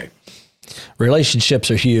every day. Relationships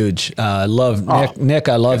are huge. I love Nick.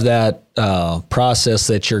 I love that process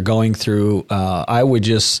that you're going through. I would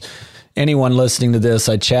anyone listening to this,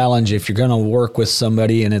 I challenge, if you're going to work with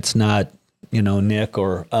somebody and it's not, Nick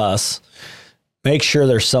or us, make sure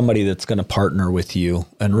there's somebody that's going to partner with you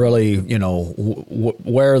and really,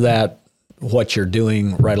 wear what you're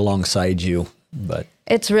doing right alongside you. But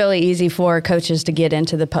it's really easy for coaches to get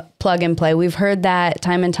into the plug and play. We've heard that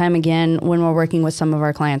time and time again when we're working with some of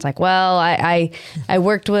our clients. Like, well, I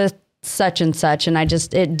worked with such and such, and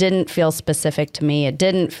it didn't feel specific to me.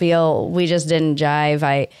 We just didn't jive.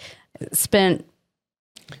 I spent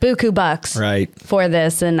buku bucks for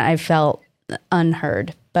this, and I felt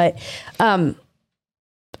unheard. But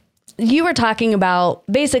you were talking about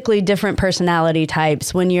basically different personality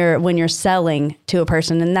types when you're selling to a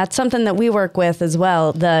person. And that's something that we work with as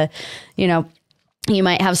well. You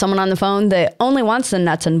might have someone on the phone that only wants the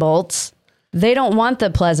nuts and bolts. They don't want the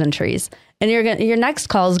pleasantries. And your next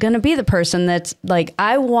call is going to be the person that's like,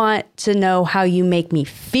 I want to know how you make me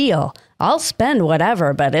feel. I'll spend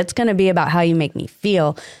whatever, but it's going to be about how you make me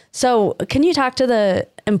feel. So can you talk to the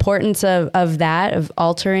importance of that, of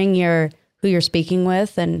altering who you're speaking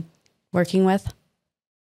with and working with?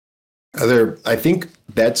 I think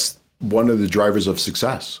that's one of the drivers of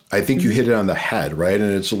success. I think you hit it on the head, right?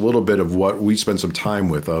 And it's a little bit of what we spend some time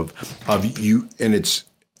with of you, and it's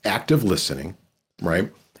active listening,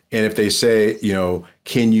 right? And if they say,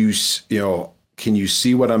 can you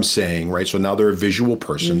see what I'm saying, right? So now they're a visual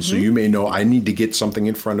person. So you may know I need to get something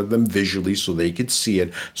in front of them visually so they could see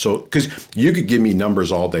it. So, because you could give me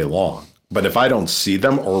numbers all day long, but if I don't see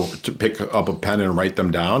them or to pick up a pen and write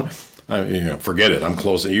them down, forget it. I'm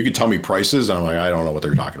closing. You can tell me prices. And I'm like, I don't know what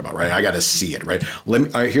they're talking about, right? I got to see it, right?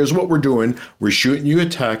 Here's what we're doing. We're shooting you a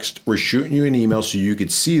text. We're shooting you an email so you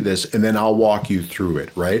could see this, and then I'll walk you through it,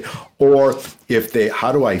 right? Or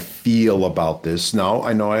how do I feel about this? Now,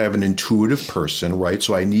 I know I have an intuitive person, right?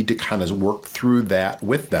 So I need to kind of work through that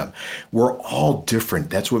with them. We're all different.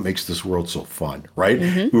 That's what makes this world so fun, right?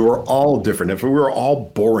 Mm-hmm. We were all different. If we were all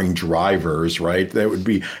boring drivers, right, that would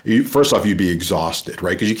be, first off, you'd be exhausted,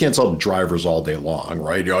 right? Because you can't sell drivers all day long,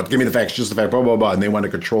 right? Give me the facts, just the fact, blah, blah, blah. And they want to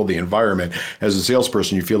control the environment. As a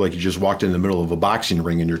salesperson, you feel like you just walked in the middle of a boxing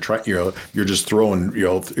ring and you're just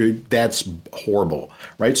throwing, that's horrible,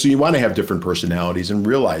 right? So you want to have different personalities and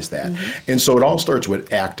realize that. Mm-hmm. And so it all starts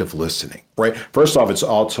with active listening, right? First off, it's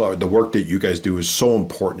also the work that you guys do is so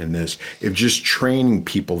important in this. If just training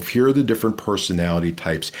people, here are the different personality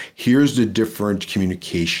types, here's the different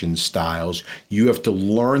communication styles. You have to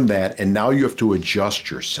learn that, and now you have to adjust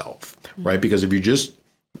yourself, right? Because if you just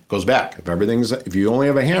goes back, if you only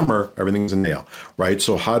have a hammer, everything's a nail, right?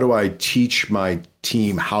 So how do I teach my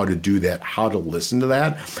team how to do that, how to listen to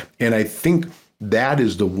that? And I think that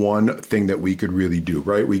is the one thing that we could really do,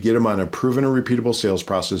 right? We get them on a proven and repeatable sales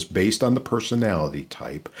process based on the personality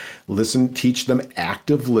type. Teach them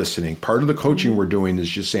active listening. Part of the coaching we're doing is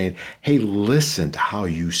just saying, hey, listen to how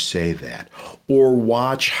you say that, or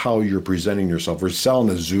watch how you're presenting yourself. We're selling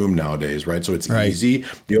a Zoom nowadays, right? So it's easy.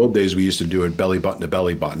 The old days we used to do it belly button to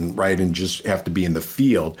belly button, right? And just have to be in the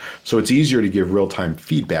field. So it's easier to give real-time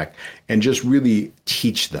feedback and just really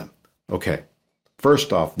teach them. Okay,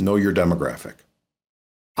 first off, know your demographic.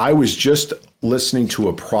 I was just listening to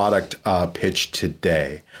a product pitch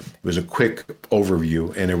today. It was a quick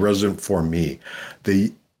overview, and it wasn't for me.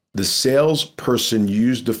 The salesperson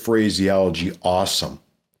used the phraseology "awesome"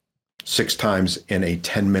 6 times in a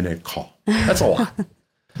 10-minute call. That's a lot.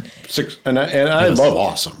 I love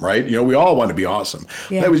awesome, right? We all want to be awesome.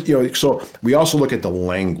 Yeah. That was, so we also look at the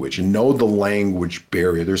language and know the language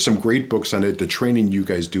barrier. There's some great books on it. The training you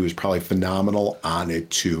guys do is probably phenomenal on it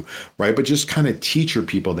too, right? But just kind of teach your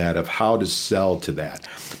people that of how to sell to that.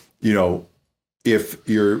 If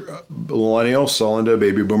you're a millennial selling to a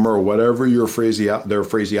baby boomer or whatever their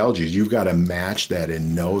phraseology is, you've got to match that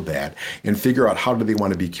and know that and figure out how do they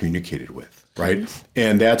want to be communicated with, right? Mm-hmm.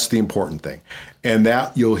 And that's the important thing. And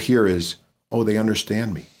that you'll hear is, oh, they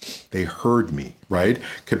understand me. They heard me, right?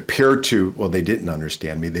 Compared to, well, they didn't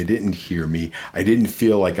understand me. They didn't hear me. I didn't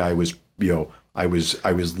feel like I was, I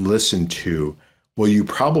was listened to. Well, you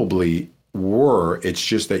probably were. It's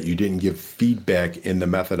just that you didn't give feedback in the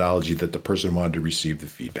methodology that the person wanted to receive the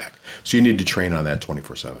feedback. So you need to train on that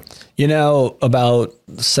 24/7. About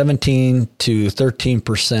 17 to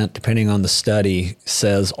 13%, depending on the study,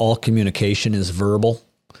 says all communication is verbal.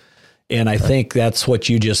 And I think that's what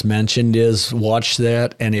you just mentioned is watch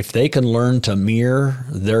that. And if they can learn to mirror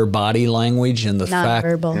their body language and the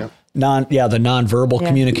nonverbal. The nonverbal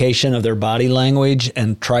communication of their body language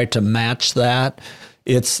and try to match that,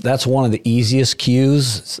 that's one of the easiest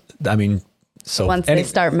cues. I mean, so once they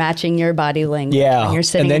start matching your body language, when you're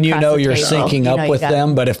sitting, and then you're syncing up with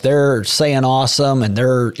them. But if they're saying awesome and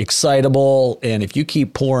they're excitable, and if you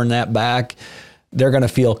keep pouring that back, they're going to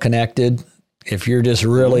feel connected. If you're just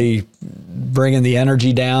really bringing the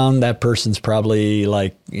energy down, that person's probably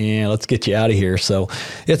like, let's get you out of here. So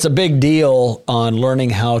it's a big deal on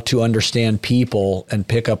learning how to understand people and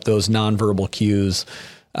pick up those nonverbal cues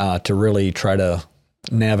to really try to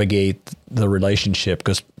navigate the relationship,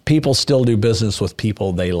 because people still do business with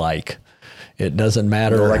people they like. It doesn't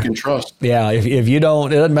matter. Like and trust. Yeah. If you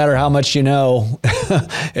don't, it doesn't matter how much you know.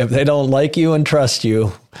 If they don't like you and trust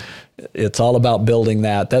you, it's all about building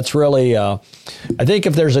that. That's really, I think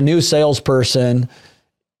if there's a new salesperson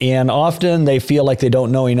and often they feel like they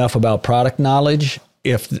don't know enough about product knowledge,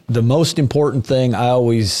 if the most important thing I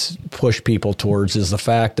always push people towards is the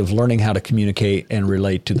fact of learning how to communicate and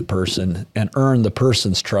relate to the person and earn the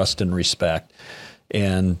person's trust and respect.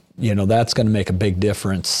 And, that's going to make a big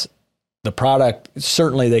difference. The product,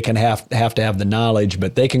 certainly they can have to have the knowledge,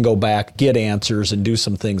 but they can go back, get answers, and do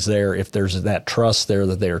some things there if there's that trust there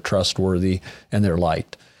that they are trustworthy and they're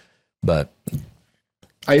liked. But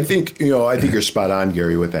I think you're spot on,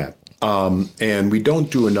 Gary, with that. And we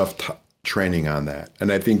don't do enough training on that.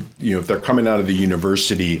 And I think, if they're coming out of the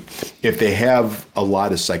university, if they have a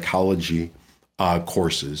lot of psychology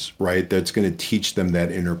courses, right, that's going to teach them that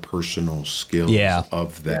interpersonal skills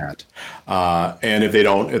of that. And if they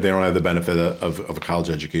don't have the benefit of a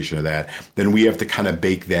college education of that, then we have to kind of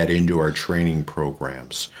bake that into our training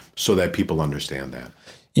programs so that people understand that.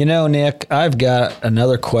 You know, Nick, I've got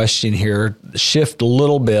another question here. Shift a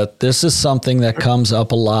little bit. This is something that comes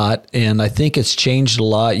up a lot, and I think it's changed a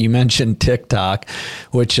lot. You mentioned TikTok,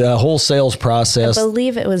 which whole sales process. I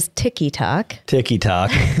believe it was Tiki-Talk.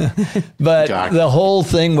 Tiki-Talk. But the whole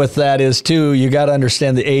thing with that is, too, you got to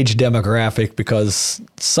understand the age demographic, because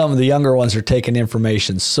some of the younger ones are taking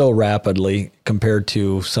information so rapidly compared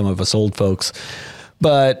to some of us old folks.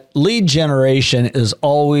 But lead generation is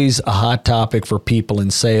always a hot topic for people in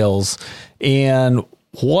sales. And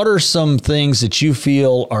what are some things that you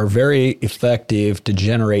feel are very effective to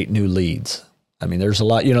generate new leads? I mean, there's a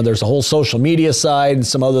lot, there's a whole social media side and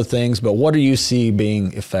some other things, but what do you see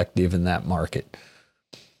being effective in that market?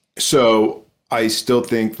 So I still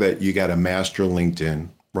think that you got to master LinkedIn,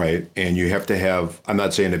 right? And you have to have, I'm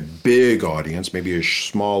not saying a big audience, maybe a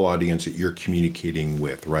small audience that you're communicating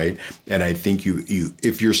with, right? And I think you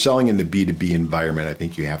if you're selling in the B2B environment, I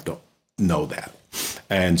think you have to know that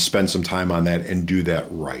and spend some time on that and do that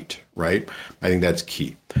right? I think that's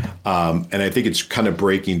key. And I think it's kind of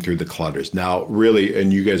breaking through the clutters. Now, really,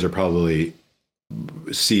 and you guys are probably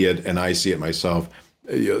see it, and I see it myself,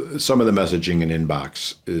 some of the messaging in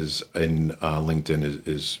inbox is in LinkedIn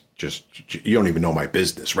is just, you don't even know my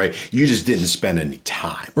business, right? You just didn't spend any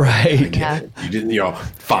time. Right. Yeah. You didn't,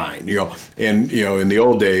 fine, and, in the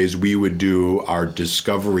old days, we would do our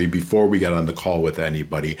discovery before we got on the call with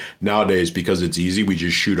anybody. Nowadays, because it's easy, we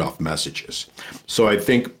just shoot off messages. So I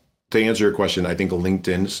think, to answer your question, I think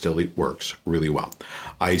LinkedIn still works really well.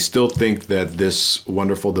 I still think that this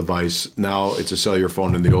wonderful device, now it's a cellular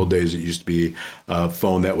phone. In the old days, it used to be a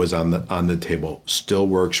phone that was on the table, still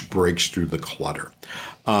works, breaks through the clutter.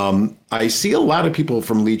 I see a lot of people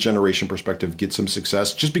from lead generation perspective get some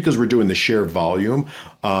success just because we're doing the sheer volume.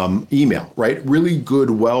 Email, right? Really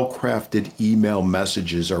good, well-crafted email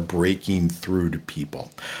messages are breaking through to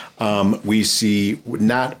people. We see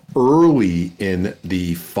not early in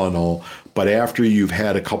the funnel, but after you've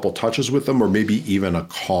had a couple touches with them, or maybe even a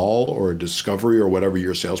call or a discovery or whatever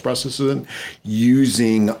your sales process is in,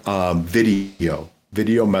 using video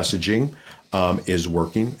messaging is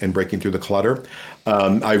working and breaking through the clutter.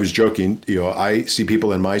 I was joking, I see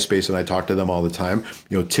people in my space and I talk to them all the time.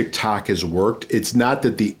 TikTok has worked. It's not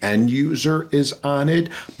that the end user is on it,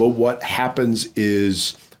 but what happens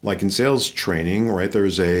is, like in sales training, right?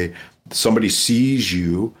 Somebody sees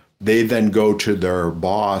you, they then go to their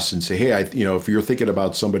boss and say, hey, if you're thinking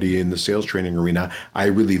about somebody in the sales training arena, I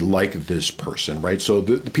really like this person, right? So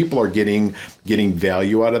the people are getting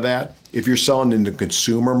value out of that. If you're selling in the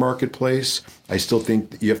consumer marketplace, I still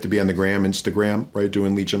think you have to be on the Instagram, right?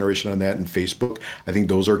 Doing lead generation on that, and Facebook. I think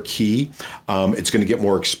those are key. It's going to get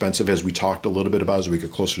more expensive, as we talked a little bit about as we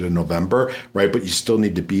get closer to November, right? But you still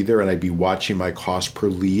need to be there, and I'd be watching my cost per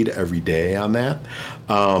lead every day on that.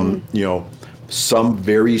 Some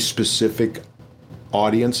very specific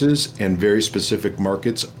audiences and very specific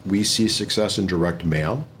markets, we see success in direct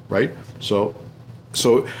mail, right? So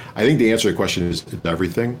I think the answer to the question is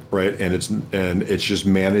everything, right? And it's just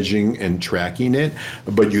managing and tracking it,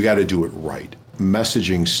 but you got to do it right.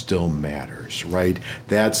 Messaging still matters, right?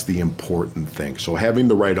 That's the important thing. So having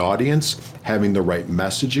the right audience, having the right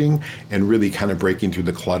messaging, and really kind of breaking through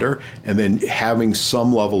the clutter, and then having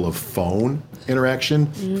some level of phone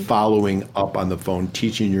interaction, following up on the phone,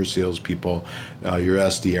 teaching your salespeople, your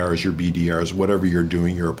SDRs, your BDRs, whatever you're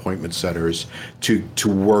doing, your appointment setters, to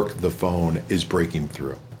work the phone is breaking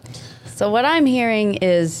through. So what I'm hearing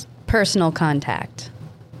is personal contact.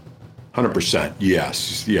 100%.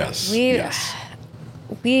 Yes.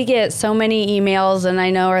 We get so many emails, and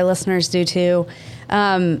I know our listeners do too.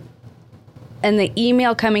 And the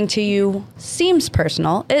email coming to you seems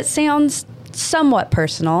personal. It sounds somewhat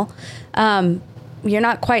personal. You're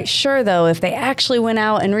not quite sure, though, if they actually went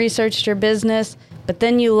out and researched your business, but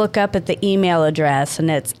then you look up at the email address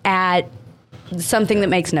and it's at something that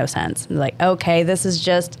makes no sense. Like, okay, this is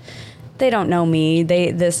just, they don't know me.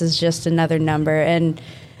 This is just another number. And,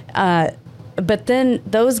 but then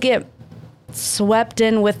those get swept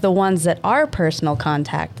in with the ones that are personal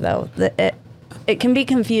contact, though. It can be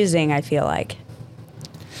confusing, I feel like.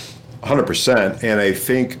 100%. And I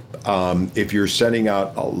think if you're sending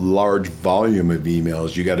out a large volume of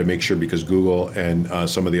emails, you got to make sure, because Google and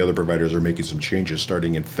some of the other providers are making some changes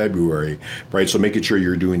starting in February, right? So making sure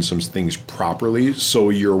you're doing some things properly so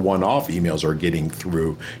your one-off emails are getting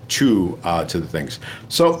through to the things.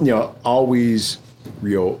 So, always,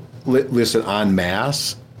 listen en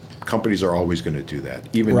masse. Companies are always going to do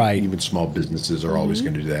that. Even small businesses are always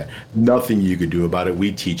going to do that. Nothing you could do about it.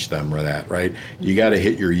 We teach them that, right? You got to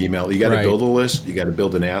hit your email. You got to build a list. You got to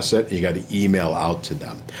build an asset. And you got to email out to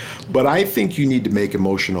them. But I think you need to make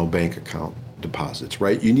emotional bank account deposits,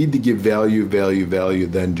 right? You need to give value,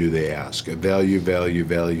 then do they ask. Value,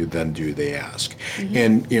 then do they ask.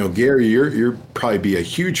 And, Gary, you're probably be a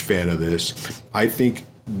huge fan of this. I think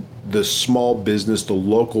the small business, the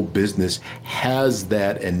local business has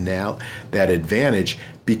that advantage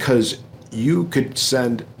because you could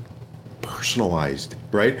send personalized,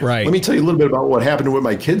 right? Right. Let me tell you a little bit about what happened with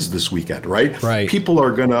my kids this weekend, right? Right. People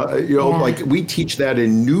are gonna, like we teach that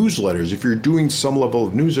in newsletters. If you're doing some level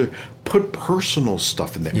of news, put personal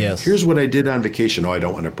stuff in there. Yes. Here's what I did on vacation. Oh, I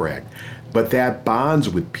don't want to brag. But that bonds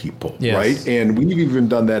with people, Yes. right? And we've even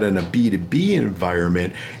done that in a B2B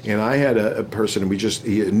environment. And I had a person,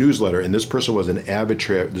 a newsletter, and this person was an avid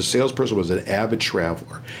the salesperson was an avid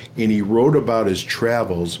traveler. And he wrote about his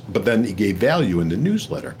travels, but then he gave value in the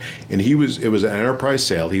newsletter. And it was an enterprise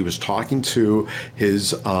sale. He was talking to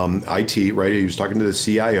his IT, right? He was talking to the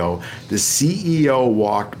CIO. The CEO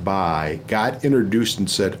walked by, got introduced and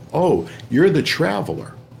said, "Oh, you're the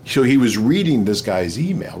traveler." So he was reading this guy's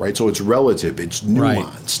email, right? So it's relative, it's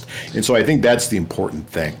nuanced. Right. And so I think that's the important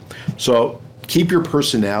thing. So keep your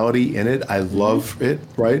personality in it. I love it,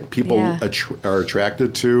 right? People are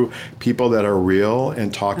attracted to people that are real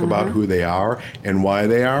and talk about who they are and why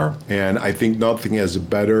they are. And I think nothing has a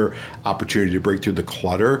better opportunity to break through the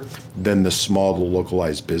clutter than the small to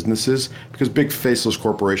localized businesses, because big faceless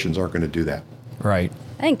corporations aren't going to do that. Right.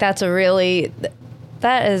 I think that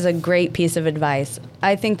is a great piece of advice.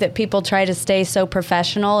 I think that people try to stay so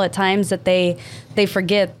professional at times that they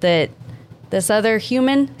forget that this other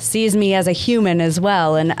human sees me as a human as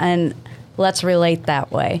well, and let's relate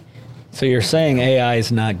that way. So you're saying AI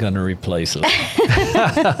is not going to replace us?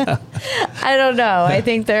 I don't know. I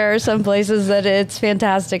think there are some places that it's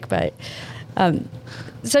fantastic, but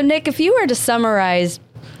so Nick, if you were to summarize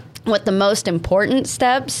what the most important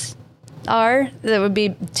steps are that would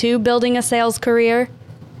be to building a sales career,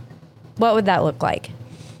 what would that look like?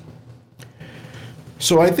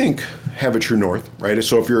 So I think have a true north, right?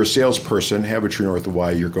 So if you're a salesperson, have a true north of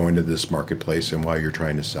why you're going to this marketplace and why you're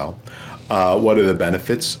trying to sell. What are the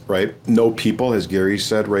benefits, right? Know people, as Gary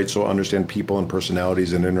said, right? So understand people and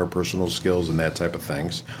personalities and interpersonal skills and that type of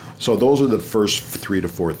things. So those are the first 3 to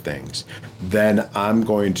 4 things. Then I'm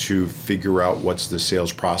going to figure out what's the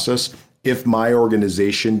sales process. If my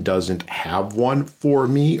organization doesn't have one for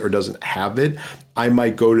me or doesn't have it, I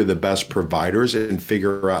might go to the best providers and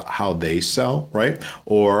figure out how they sell, right?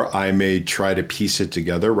 Or I may try to piece it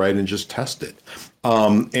together, right, and just test it.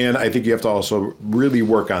 And I think you have to also really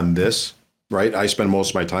work on this, right? I spend most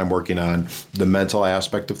of my time working on the mental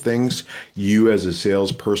aspect of things. You as a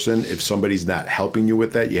salesperson, if somebody's not helping you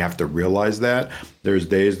with that, you have to realize that. There's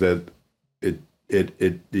days that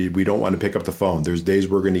we don't want to pick up the phone. There's days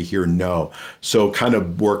we're going to hear no. So kind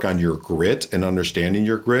of work on your grit and understanding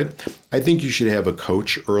your grit. I think you should have a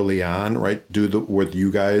coach early on, right? Do the work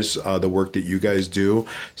that you guys do.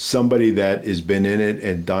 Somebody that has been in it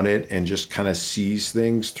and done it and just kind of sees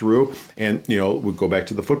things through. And, we'll go back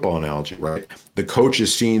to the football analogy, right? The coach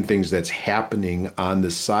is seeing things that's happening on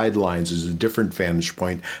the sidelines is a different vantage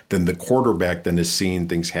point than the quarterback then is seeing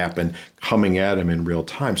things happen coming at him in real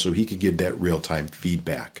time. So he could give that real time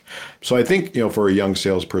feedback. So I think, for a young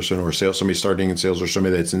salesperson or somebody starting in sales or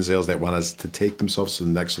somebody that's in sales that wants to take themselves to the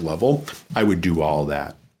next level, I would do all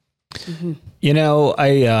that. Mm-hmm.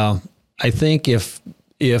 I think if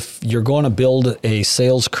you're going to build a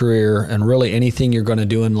sales career and really anything you're going to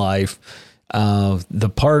do in life,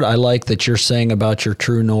 the part I like that you're saying about your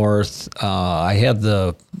true north, I had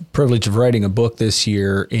the privilege of writing a book this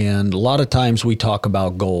year, and a lot of times we talk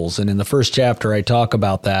about goals. And in the first chapter, I talk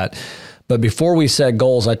about that. But before we set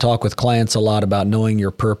goals, I talk with clients a lot about knowing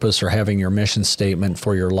your purpose or having your mission statement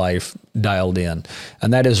for your life dialed in.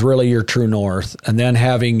 And that is really your true north. And then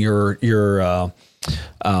having your core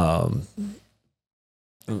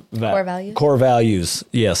values. Core values.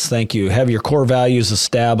 Yes, thank you. Have your core values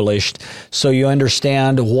established so you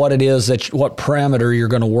understand what it is what parameter you're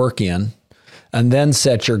going to work in, and then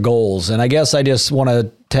set your goals. And I guess I just want to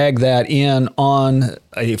tag that in on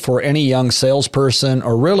for any young salesperson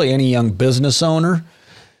or really any young business owner,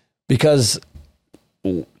 because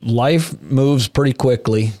life moves pretty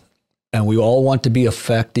quickly and we all want to be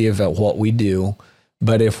effective at what we do.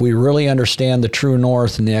 But if we really understand the true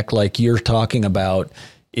north, Nick, like you're talking about,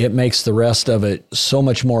 it makes the rest of it so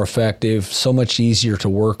much more effective, so much easier to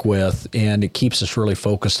work with, and it keeps us really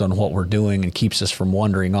focused on what we're doing and keeps us from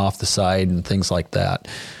wandering off the side and things like that.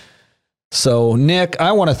 So, Nick,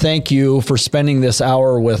 I want to thank you for spending this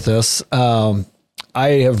hour with us. I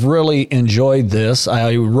have really enjoyed this.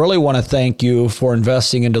 I really want to thank you for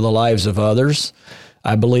investing into the lives of others.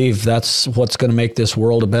 I believe that's what's going to make this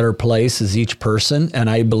world a better place is each person. And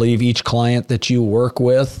I believe each client that you work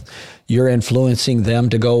with, you're influencing them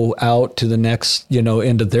to go out to the next,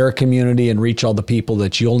 into their community and reach all the people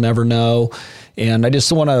that you'll never know. And I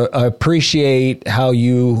just want to appreciate how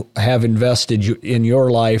you have invested in your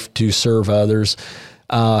life to serve others.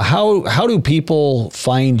 How do people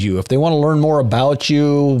find you? If they want to learn more about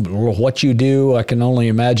you or what you do, I can only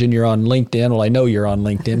imagine you're on LinkedIn. Well, I know you're on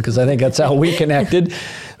LinkedIn because I think that's how we connected.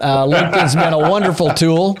 LinkedIn's been a wonderful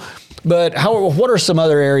tool. But what are some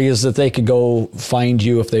other areas that they could go find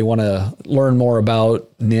you if they want to learn more about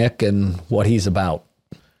Nick and what he's about?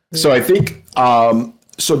 So I think,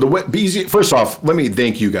 first off, let me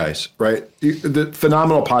thank you guys, right? The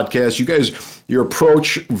phenomenal podcast. You guys, your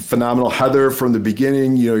approach, phenomenal. Heather, from the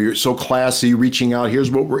beginning, you're so classy, reaching out. Here's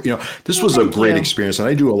what this was a great experience. And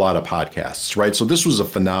I do a lot of podcasts, right? So this was a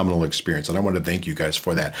phenomenal experience. And I want to thank you guys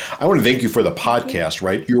for that. I want to thank you for the podcast,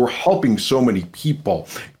 right? You're helping so many people.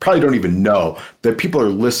 You probably don't even know that people are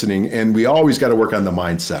listening, and we always got to work on the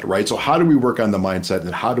mindset, right? So how do we work on the mindset,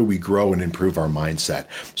 and how do we grow and improve our mindset?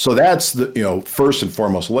 So that's first and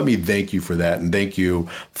foremost, let me thank you for that. And thank you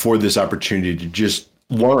for this opportunity to just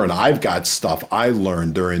learn. I've got stuff I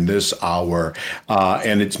learned during this hour,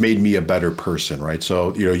 and it's made me a better person, right?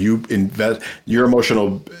 So, you invest, your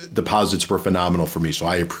emotional deposits were phenomenal for me. So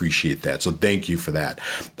I appreciate that. So thank you for that.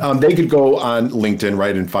 They could go on LinkedIn,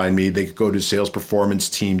 right, and find me. They could go to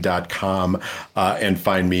salesperformanceteam.com and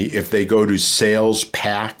find me. If they go to Sales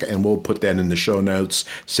Pack, and we'll put that in the show notes,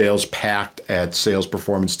 Sales Pack at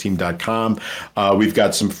salesperformanceteam.com. We've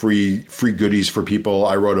got some free goodies for people.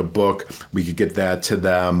 I wrote a book. We could get that to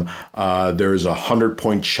them. There's a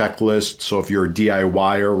 100-point checklist. So if you're a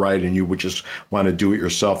DIYer, right, and you would just want to do it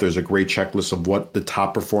yourself, there's a great checklist of what the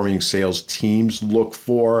top performing sales teams look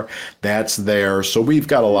for. That's there. So we've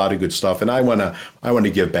got a lot of good stuff, and I want to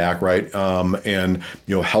give back, right, and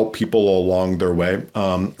help people along their way.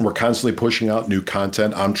 We're constantly pushing out new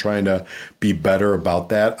content. I'm trying to be better about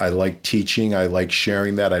that. I like teaching. I like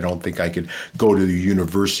sharing that. I don't think I could go to the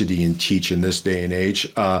university and teach in this day and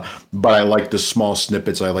age, but I like the small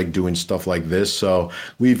snippets. I like doing stuff like this. So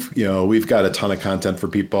we've got a ton of content for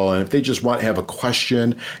people. And if they just have a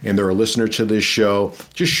question and they're a listener to this show,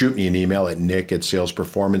 just shoot me an email at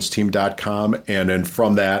nick@salesperformanceteam.com. And then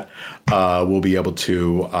from that, we'll be able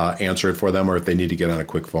to answer it for them, or if they need to get on a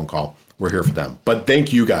quick phone call, we're here for them. But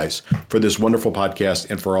thank you guys for this wonderful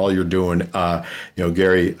podcast and for all you're doing.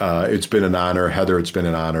 Gary, it's been an honor. Heather, it's been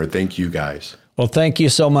an honor. Thank you guys. Well, thank you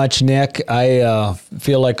so much, Nick. I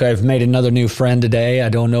feel like I've made another new friend today. I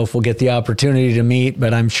don't know if we'll get the opportunity to meet,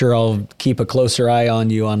 but I'm sure I'll keep a closer eye on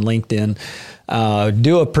you on LinkedIn.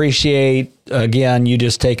 Do appreciate, again, you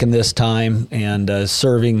just taking this time and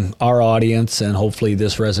serving our audience, and hopefully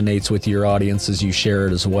this resonates with your audience as you share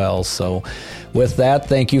it as well. So with that,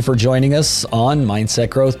 thank you for joining us on Mindset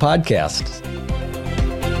Growth Podcast.